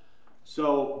text.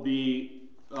 So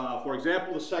for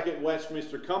example, the Second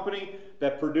Westminster Company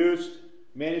that produced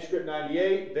Manuscript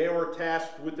 98, they were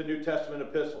tasked with the New Testament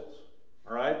epistles.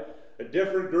 All right? A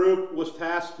different group was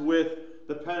tasked with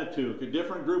the Pentateuch. A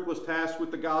different group was tasked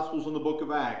with the Gospels and the Book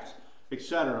of Acts,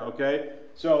 etc. Okay?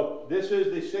 So this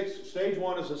is stage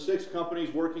 1 is the 6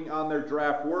 companies working on their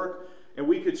draft work. And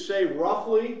we could say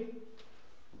roughly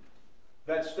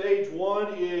that stage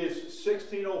 1 is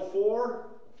 1604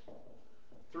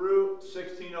 through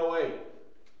 1608.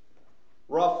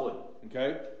 Roughly,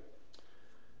 okay?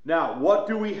 Now, what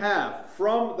do we have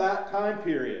from that time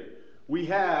period? We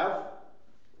have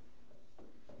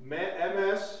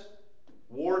MS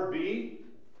Ward B,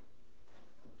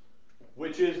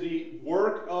 which is the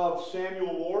work of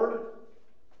Samuel Ward.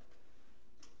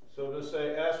 So just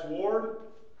say S. Ward.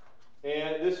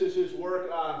 And this is his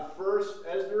work on 1st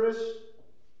Esdras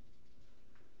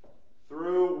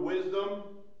through Wisdom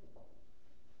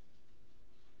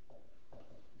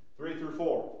 3 through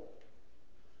 4.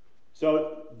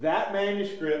 So that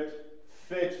manuscript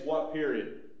fits what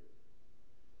period?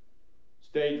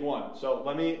 Stage 1. So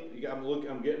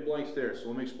I'm getting blanks there, so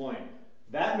let me explain.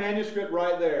 That manuscript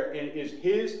right there is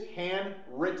his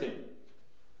handwritten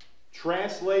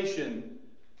translation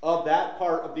of that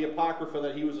part of the Apocrypha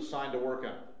that he was assigned to work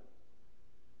on.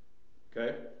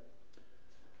 Okay?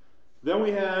 Then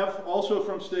we have, also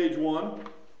from stage 1,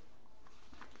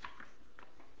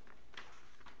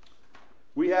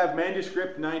 we have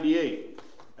Manuscript 98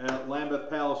 at Lambeth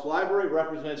Palace Library,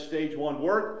 represents stage 1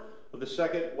 work of the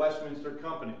Second Westminster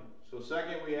Company. So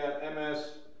second we have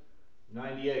MS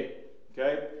 98.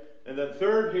 Okay? And then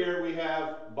third here we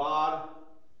have Bod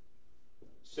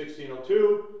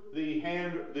 1602, the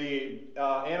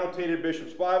annotated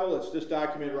Bishop's Bible. It's this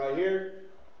document right here.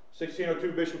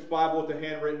 1602 Bishop's Bible with the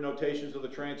handwritten notations of the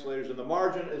translators in the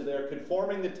margin, as they're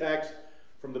conforming the text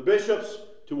from the bishops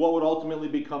to what would ultimately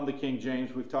become the King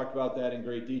James. We've talked about that in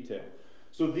great detail.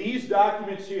 So these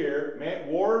documents here,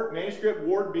 Manuscript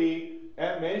Ward B,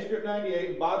 Manuscript 98,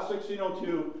 and Bod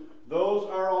 1602, those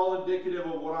are all indicative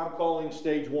of what I'm calling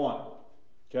stage 1.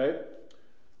 Okay?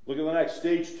 Look at the next,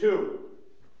 stage 2.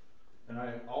 And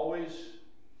I always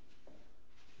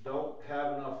don't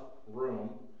have enough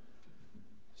room.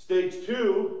 Stage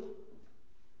 2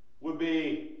 would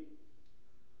be,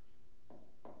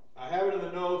 I have it in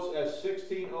the notes as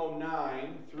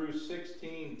 1609 through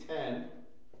 1610,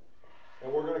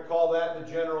 and we're going to call that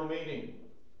the general meeting.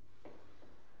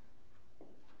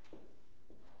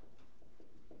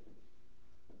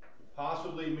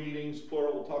 Possibly meetings,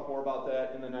 plural. We'll talk more about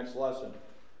that in the next lesson.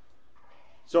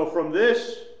 So from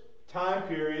this time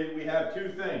period, we have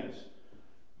 2 things.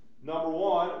 Number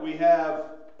 1, we have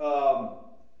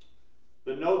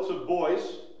the notes of Bois.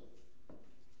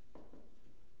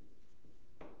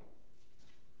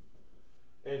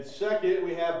 And second,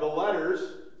 we have the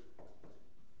letters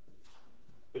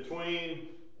between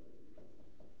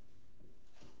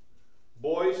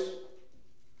Bois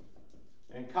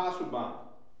and Casaubon,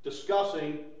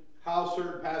 discussing how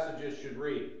certain passages should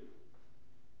read.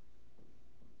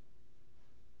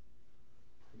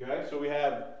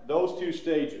 those two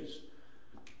stages.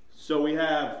 So we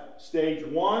have stage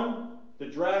 1, the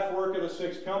draft work of the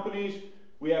 6 companies.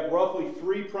 We have roughly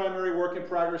 3 primary work in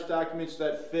progress documents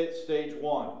that fit stage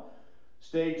 1.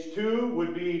 Stage 2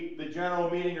 would be the general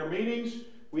meeting or meetings.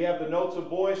 We have the notes of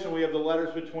Bois, and we have the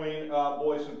letters between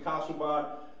Bois and Casaubon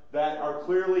that are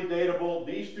clearly datable.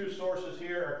 These 2 sources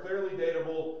here are clearly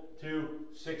datable to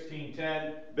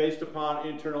 1610 based upon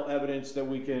internal evidence that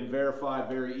we can verify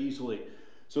very easily.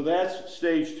 So that's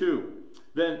stage 2.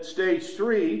 Then stage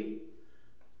 3,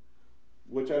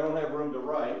 which I don't have room to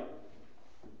write.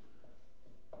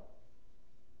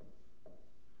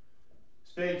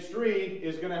 Stage 3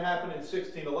 is going to happen in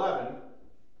 1611,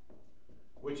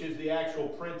 which is the actual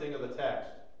printing of the text.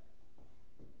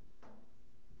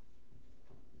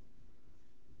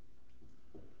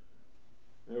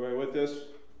 Everybody with this?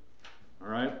 All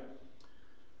right.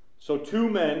 So 2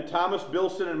 men, Thomas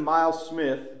Bilson and Miles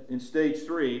Smith, in stage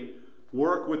 3,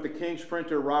 work with the King's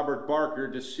printer Robert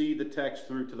Barker to see the text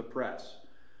through to the press.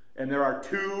 And there are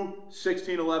 2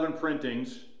 1611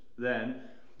 printings then.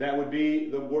 That would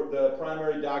be the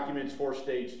primary documents for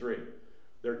stage 3.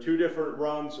 There are 2 different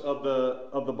runs of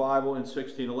the Bible in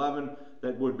 1611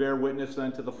 that would bear witness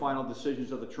then to the final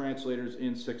decisions of the translators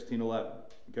in 1611.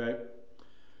 Okay?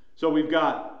 So we've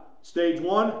got stage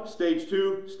 1, stage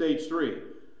 2, stage 3.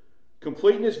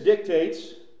 Completeness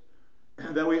dictates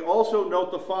that we also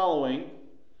note the following: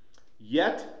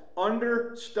 yet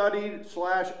understudied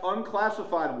 /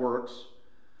 unclassified works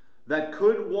that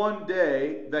could one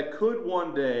day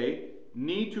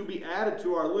need to be added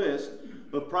to our list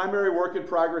of primary work in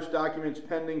progress documents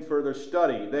pending further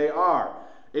study. They are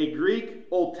a Greek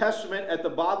Old Testament at the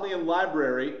Bodleian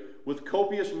Library with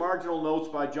copious marginal notes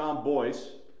by John Bois.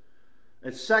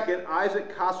 And second,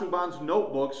 Isaac Casaubon's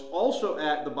notebooks, also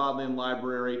at the Bodleian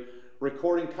Library,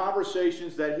 recording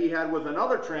conversations that he had with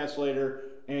another translator,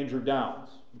 Andrew Downes.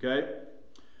 Okay?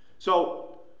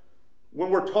 So, when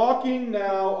we're talking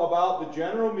now about the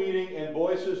general meeting and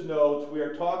Bois's notes, we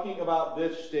are talking about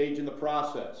this stage in the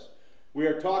process. We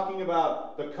are talking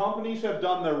about the companies have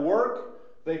done their work.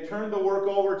 They turned the work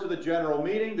over to the general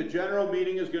meeting. The general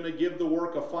meeting is going to give the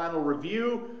work a final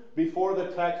review before the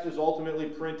text is ultimately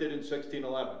printed in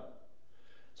 1611.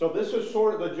 So this is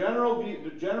sort of the general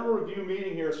review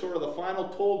meeting here is sort of the final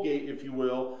toll gate, if you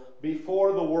will,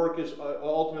 before the work is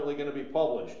ultimately going to be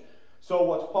published. So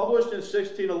what's published in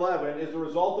 1611 is the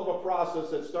result of a process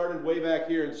that started way back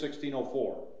here in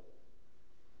 1604.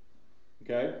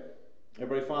 Okay?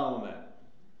 Everybody following that?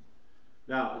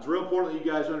 Now, it's real important that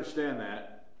you guys understand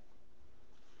that.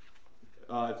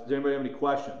 Does anybody have any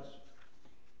questions?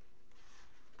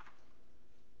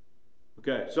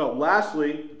 Okay, so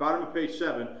lastly, bottom of page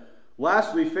 7,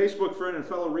 lastly, Facebook friend and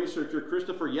fellow researcher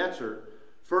Christopher Yetzer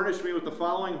furnished me with the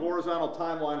following horizontal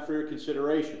timeline for your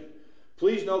consideration.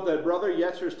 Please note that Brother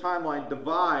Yetzer's timeline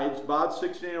divides Bod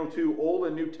 1602 Old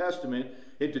and New Testament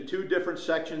into 2 different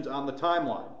sections on the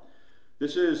timeline.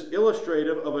 This is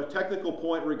illustrative of a technical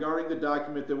point regarding the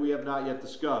document that we have not yet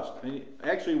discussed. And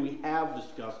actually, we have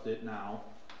discussed it now.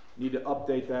 Need to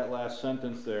update that last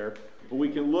sentence there. But we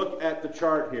can look at the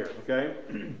chart here, okay?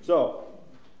 So,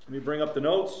 let me bring up the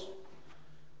notes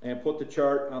and put the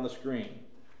chart on the screen.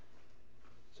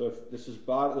 So if this is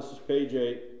page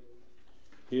 8.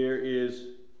 Here is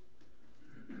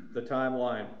the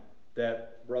timeline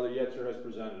that Brother Yetzer has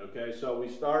presented, okay? So we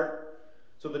start,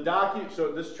 so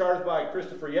this chart is by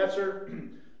Christopher Yetzer.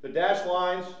 The dashed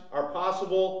lines are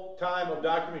possible time of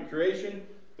document creation.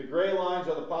 The gray lines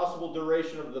are the possible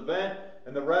duration of the event,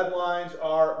 and the red lines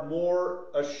are more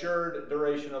assured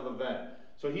duration of event.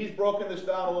 So he's broken this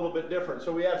down a little bit different.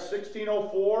 So we have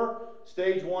 1604,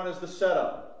 stage 1 is the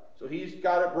setup. So he's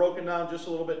got it broken down just a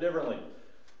little bit differently.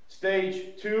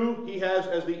 Stage 2, he has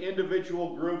as the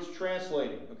individual groups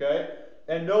translating, okay?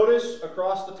 And notice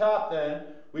across the top then,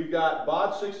 we've got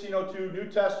Bod 1602 New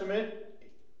Testament,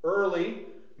 early,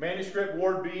 Manuscript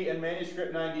Ward B, and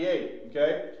Manuscript 98,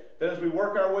 okay? Then as we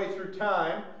work our way through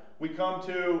time, we come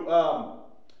to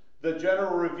the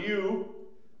general review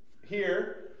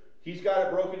here. He's got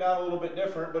it broken down a little bit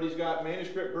different, but he's got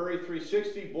Manuscript Bury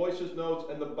 360, Bois's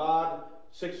notes, and the Bod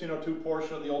 1602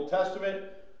 portion of the Old Testament.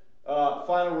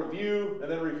 Final review, and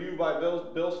then review by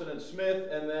Bilson and Smith,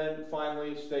 and then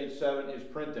finally stage 7 is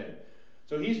printing.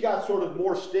 So he's got sort of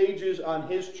more stages on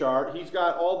his chart. He's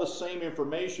got all the same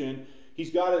information.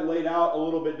 He's got it laid out a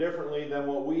little bit differently than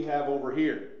what we have over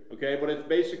here. Okay, but it's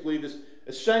basically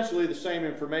essentially the same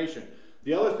information.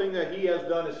 The other thing that he has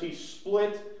done is he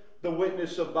split the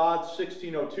witness of Bod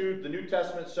 1602. The New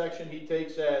Testament section he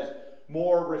takes as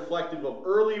more reflective of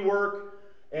early work,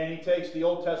 and he takes the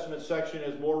Old Testament section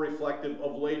as more reflective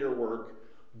of later work.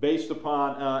 based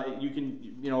upon, you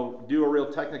can, do a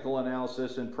real technical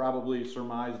analysis and probably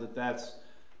surmise that that's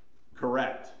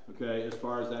correct, okay, as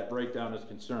far as that breakdown is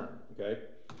concerned, okay?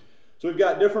 So we've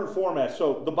got different formats.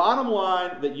 So the bottom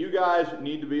line that you guys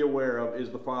need to be aware of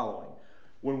is the following.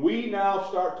 When we now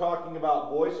start talking about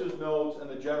Bois's notes and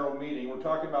the general meeting, we're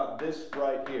talking about this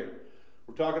right here.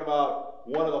 We're talking about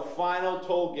one of the final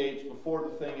toll gates before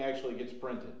the thing actually gets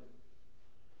printed.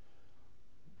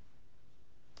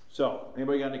 So,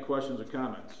 anybody got any questions or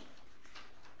comments?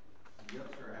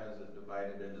 Yep, sir, has it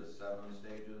divided into 7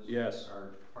 stages? Yes.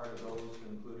 Are part of those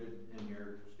included in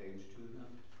your stage 2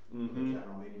 then? Mm-hmm. The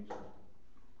general meetings? Okay.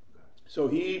 So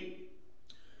he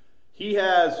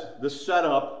has the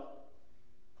setup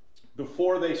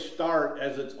before they start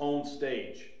as its own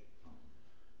stage.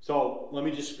 So let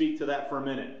me just speak to that for a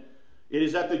minute. It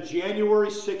is at the January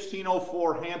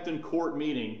 1604 Hampton Court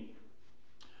meeting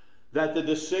that the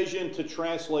decision to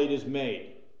translate is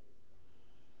made.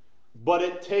 But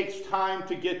it takes time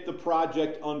to get the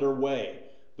project underway.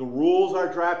 The rules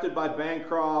are drafted by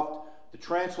Bancroft, the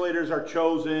translators are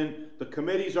chosen, the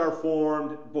committees are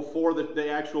formed before the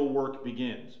actual work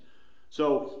begins.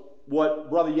 So what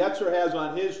Brother Yetzer has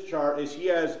on his chart is he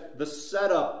has the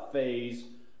setup phase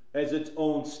as its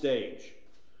own stage.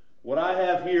 What I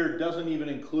have here doesn't even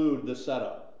include the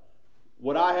setup.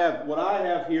 What I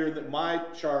have here, that my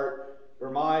chart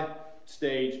or my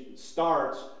stage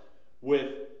starts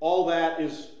with all that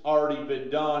is already been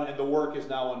done and the work is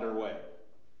now underway.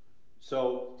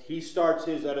 So he starts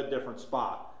his at a different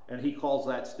spot and he calls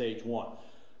that stage 1.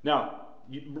 Now,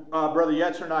 Brother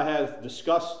Yetzer and I have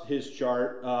discussed his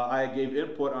chart. I gave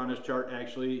input on his chart,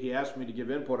 actually. He asked me to give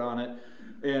input on it.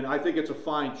 And I think it's a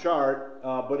fine chart,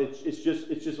 but it's just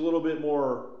a little bit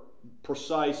more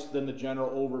precise than the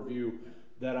general overview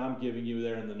that I'm giving you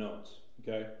there in the notes.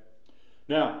 Okay?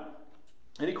 Now,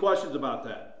 any questions about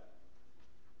that?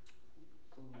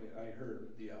 I heard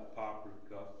the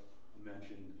Apocrypha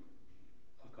mentioned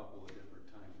a couple of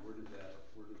different times. Where did that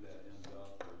end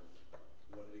up, or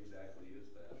what exactly is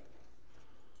that?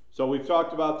 So we've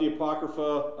talked about the Apocrypha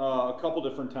a couple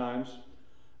different times.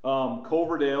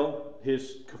 Coverdale,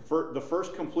 the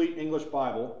first complete English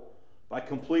Bible, by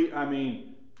complete I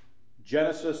mean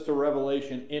Genesis to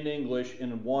Revelation in English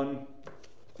in one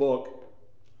book,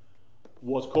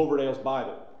 was Coverdale's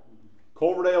Bible.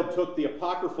 Coverdale took the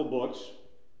Apocryphal books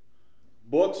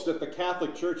that the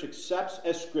Catholic Church accepts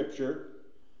as Scripture,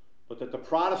 but that the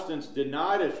Protestants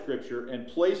denied as Scripture, and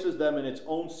places them in its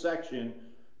own section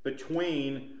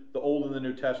between the Old and the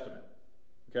New Testament.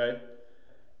 Okay?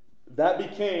 That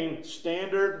became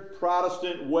standard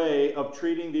Protestant way of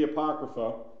treating the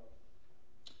Apocrypha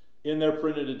in their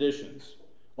printed editions,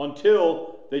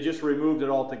 until they just removed it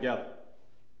altogether.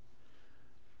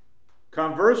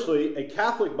 Conversely, a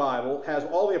Catholic Bible has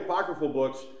all the Apocryphal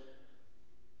books,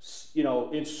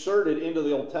 inserted into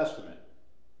the Old Testament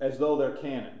as though they're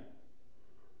canon.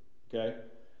 Okay?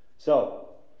 So,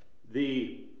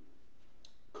 the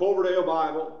Coverdale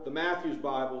Bible, the Matthews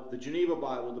Bible, the Geneva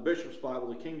Bible, the Bishop's Bible,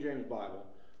 the King James Bible,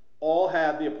 all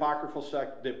had the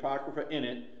Apocrypha in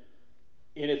it,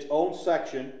 in its own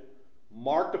section,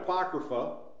 marked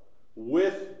Apocrypha,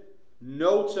 with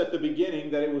notes at the beginning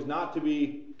that it was not to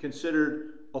be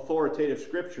considered authoritative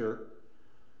Scripture.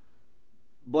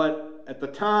 But at the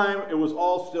time, it was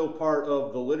all still part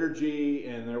of the liturgy,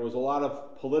 and there was a lot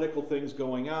of political things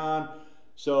going on.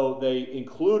 So they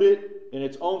include it in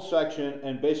its own section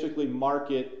and basically mark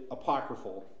it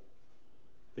apocryphal.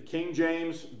 The King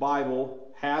James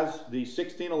Bible has the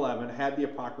 1611, had the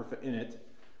Apocrypha in it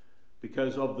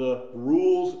because of the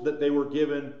rules that they were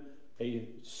given. A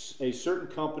certain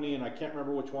company, and I can't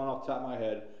remember which one off the top of my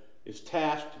head, is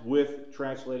tasked with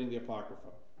translating the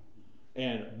Apocrypha.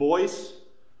 And Bois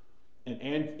and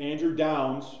Andrew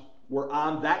Downs were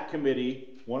on that committee,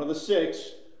 one of the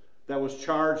 6 that was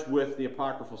charged with the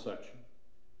Apocryphal section.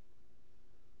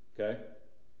 Okay?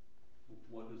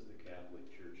 What does the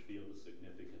Catholic Church feel the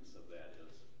significance of that is?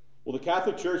 Well, the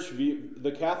Catholic Church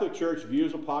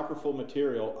views apocryphal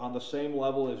material on the same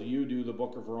level as you do the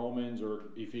book of Romans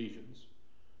or Ephesians.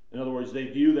 In other words, they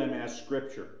view them as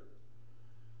Scripture.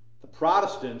 The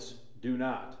Protestants do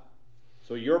not.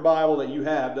 So your Bible that you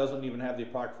have doesn't even have the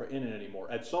Apocrypha in it anymore.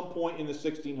 At some point in the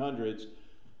 1600s,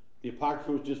 the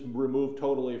Apocrypha was just removed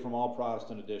totally from all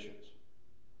Protestant editions.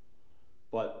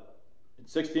 But in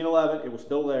 1611, it was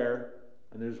still there,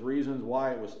 and there's reasons why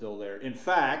it was still there. In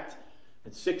fact,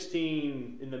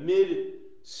 in the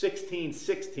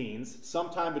mid-1616s,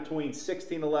 sometime between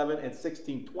 1611 and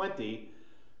 1620,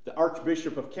 the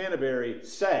Archbishop of Canterbury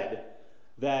said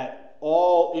that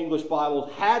all English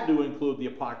Bibles had to include the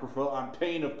Apocrypha on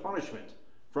pain of punishment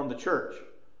from the church.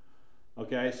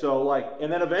 Okay, so like,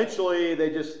 and then eventually they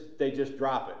just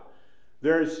drop it.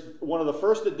 There's one of the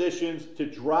first editions to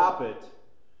drop it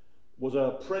was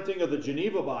a printing of the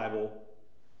Geneva Bible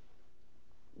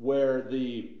where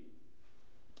the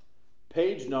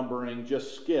page numbering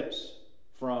just skips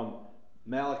from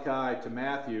Malachi to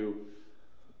Matthew,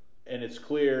 and it's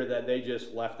clear that they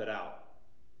just left it out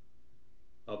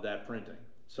of that printing.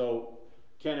 So,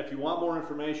 Ken, if you want more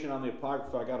information on the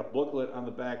Apocrypha, I got a booklet on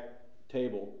the back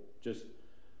table, just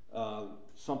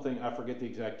something, I forget the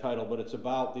exact title, but it's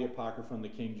about the Apocrypha and the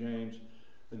King James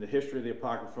and the history of the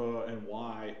Apocrypha and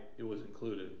why it was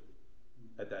included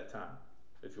at that time,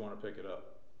 if you want to pick it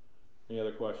up. Any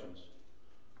other questions?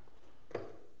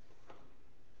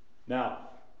 Now,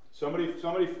 somebody,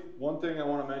 one thing I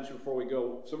want to mention before we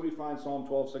go, somebody find Psalm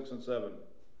 12, 6, and 7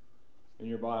 in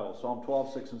your Bible. Psalm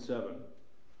 12, 6, and 7.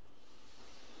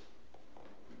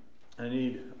 I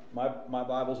need, my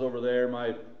Bible's over there,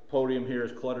 my podium here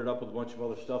is cluttered up with a bunch of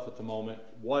other stuff at the moment.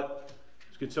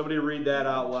 Could somebody read that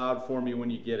out loud for me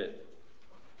when you get it?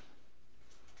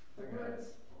 The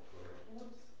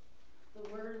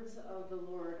words of the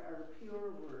Lord are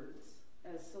pure words,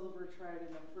 as silver tried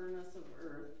in a furnace of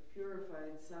earth,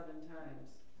 purified 7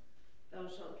 times. Thou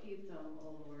shalt keep them,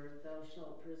 O Lord, thou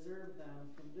shalt preserve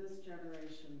them from this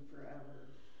generation forever.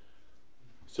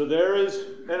 So there is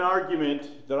an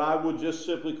argument that I would just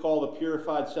simply call the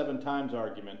purified 7 times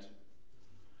argument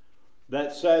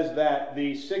that says that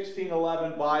the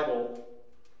 1611 Bible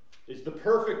is the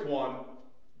perfect one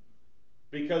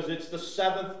because it's the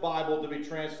 7th Bible to be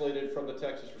translated from the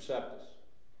Textus Receptus.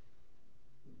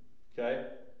 Okay?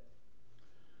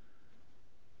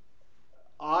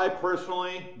 I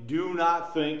personally do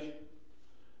not think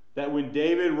that when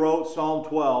David wrote Psalm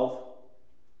 12,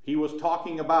 he was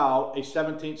talking about a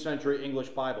 17th century English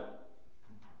Bible.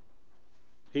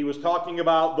 He was talking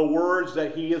about the words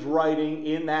that he is writing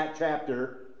in that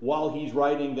chapter while he's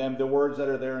writing them, the words that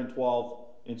are there in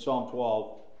Psalm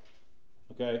 12.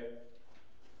 Okay?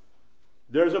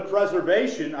 There's a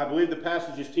preservation. I believe the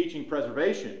passage is teaching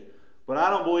preservation, but I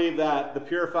don't believe that the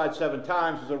purified 7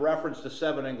 times is a reference to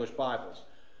 7 English Bibles.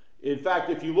 In fact,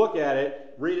 if you look at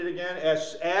it, read it again.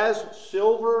 As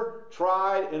silver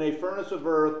tried in a furnace of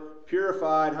earth,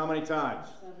 purified how many times?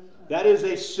 7 times. That is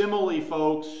a simile,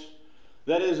 folks.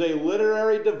 That is a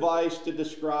literary device to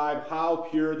describe how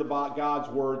pure God's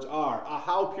words are.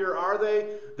 How pure are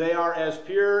they? They are as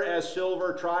pure as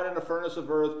silver tried in a furnace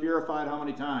of earth, purified how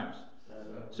many times?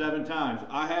 7 times.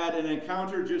 I had an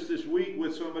encounter just this week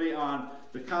with somebody on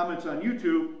the comments on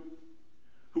YouTube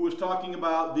who was talking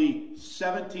about the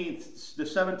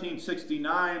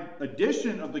 1769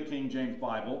 edition of the King James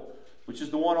Bible, which is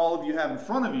the one all of you have in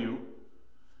front of you,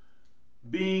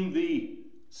 being the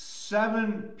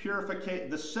 7th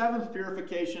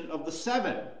purification of the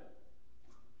 7.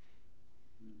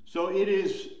 So it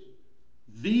is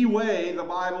the way the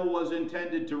Bible was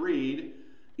intended to read,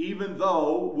 even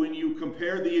though when you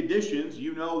compare the editions,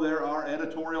 you know there are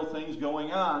editorial things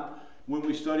going on when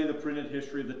we study the printed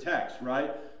history of the text,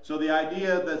 right? So the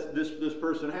idea that this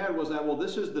person had was that, well,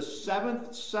 this is the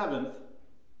 7th,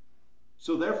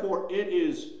 so therefore it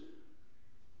is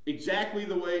exactly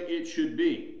the way it should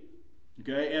be.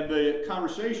 Okay, and the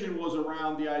conversation was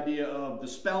around the idea of the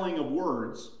spelling of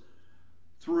words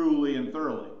throughly and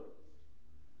thoroughly.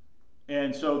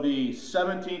 And so the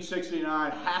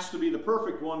 1769 has to be the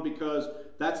perfect one because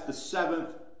that's the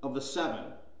 7th of the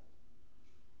 7.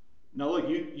 Now look,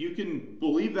 you can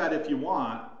believe that if you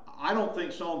want. I don't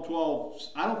think Psalm 12 is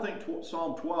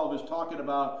talking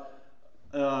about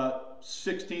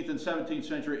 16th and 17th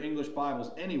century English Bibles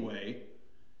anyway.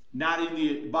 Not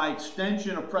by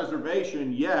extension of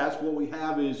preservation, yes, what we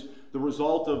have is the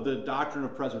result of the doctrine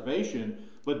of preservation,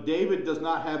 but David does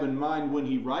not have in mind when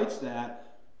he writes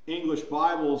that English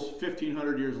Bibles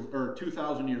 1,500 years or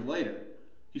 2,000 years later.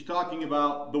 He's talking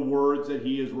about the words that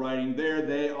he is writing there.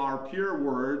 They are pure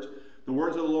words. The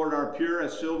words of the Lord are pure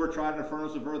as silver tried in a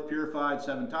furnace of earth, purified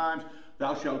 7 times.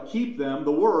 Thou shalt keep them,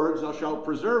 the words, thou shalt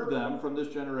preserve them from this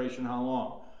generation how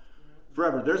long?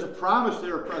 Forever. There's a promise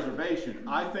there of preservation.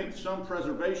 I think some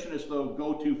preservationists, though,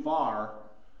 go too far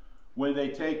when they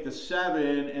take the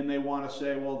 7 and they want to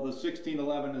say, well, the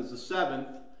 1611 is the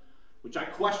 7th, which I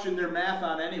question their math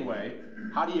on anyway.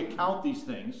 How do you count these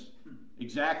things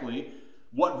exactly?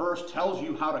 What verse tells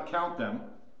you how to count them?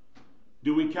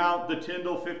 Do we count the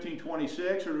Tyndale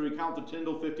 1526 or do we count the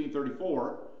Tyndale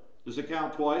 1534? Does it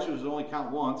count twice or does it only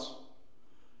count once?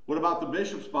 What about the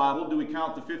Bishop's Bible? Do we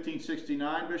count the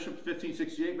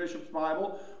 1568 Bishop's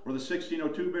Bible, or the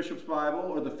 1602 Bishop's Bible,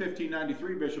 or the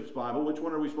 1593 Bishop's Bible? Which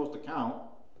one are we supposed to count?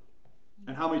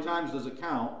 And how many times does it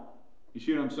count? You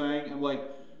see what I'm saying? And like,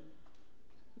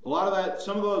 a lot of that,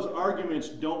 some of those arguments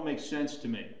don't make sense to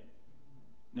me.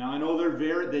 Now I know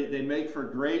they make for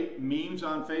great memes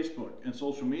on Facebook and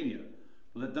social media,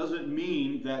 but that doesn't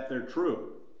mean that they're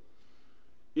true.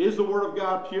 Is the Word of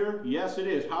God pure? Yes, it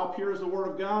is. How pure is the Word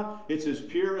of God? It's as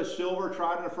pure as silver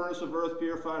tried in a furnace of earth,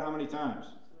 purified how many times?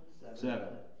 7.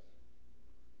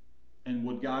 And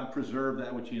would God preserve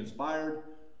that which He inspired?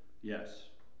 Yes.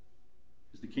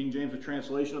 Is the King James a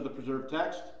translation of the preserved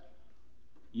text?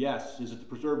 Yes. Is it the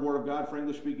preserved Word of God for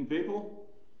English-speaking people?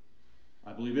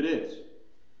 I believe it is.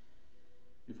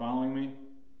 You following me?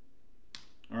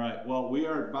 All right. Well, we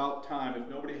are about time. If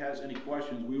nobody has any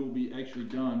questions, we will be actually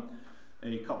done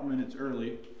a couple minutes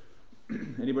early.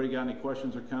 Anybody got any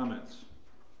questions or comments?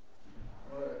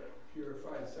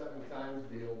 Purified 7 times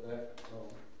deal that.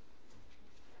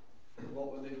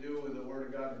 What would they do with the Word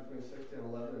of God between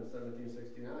 1611 and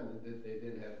 1769? They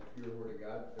didn't have the pure Word of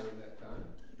God during that time.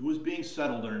 It was being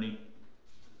settled, Ernie.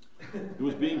 It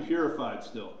was being purified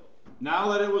still. Now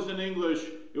that it was in English,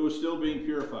 it was still being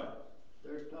purified.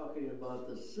 They're talking about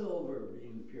the silver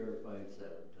being purified 7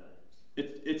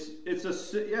 times.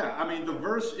 Yeah, I mean, the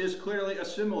verse is clearly a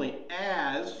simile.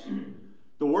 As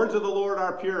the words of the Lord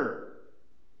are pure.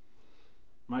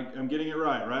 I'm getting it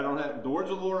right? I don't have, the words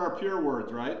of the Lord are pure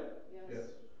words, right? Yes.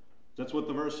 That's what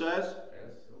the verse says?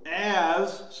 Yes.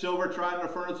 As silver tried in a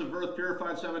furnace of earth,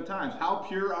 purified 7 times. How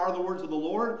pure are the words of the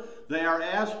Lord? They are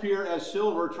as pure as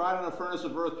silver tried in a furnace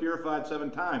of earth, purified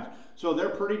 7 times. So they're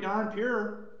pretty darn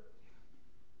pure.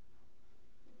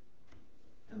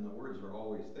 And the words are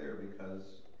always there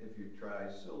because if you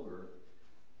try silver,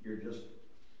 you're just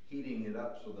heating it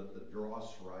up so that the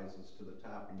dross rises to the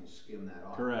top and you skim that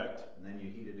off. Correct. And then you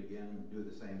heat it again and do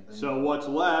the same thing. So what's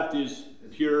left is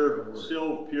pure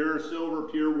silver,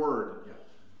 pure word. Yeah.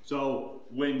 So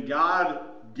when God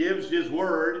gives His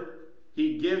word,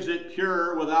 He gives it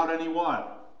pure without any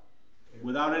what?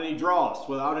 Without any dross,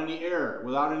 without any error,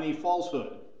 without any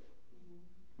falsehood.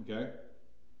 Okay?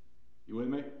 You with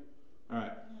me? All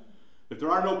right. If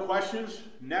there are no questions,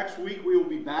 next week we will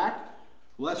be back.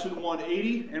 Lesson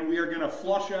 180, and we are going to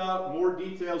flush out more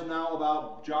details now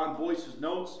about John Bois's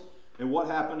notes and what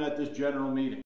happened at this general meeting.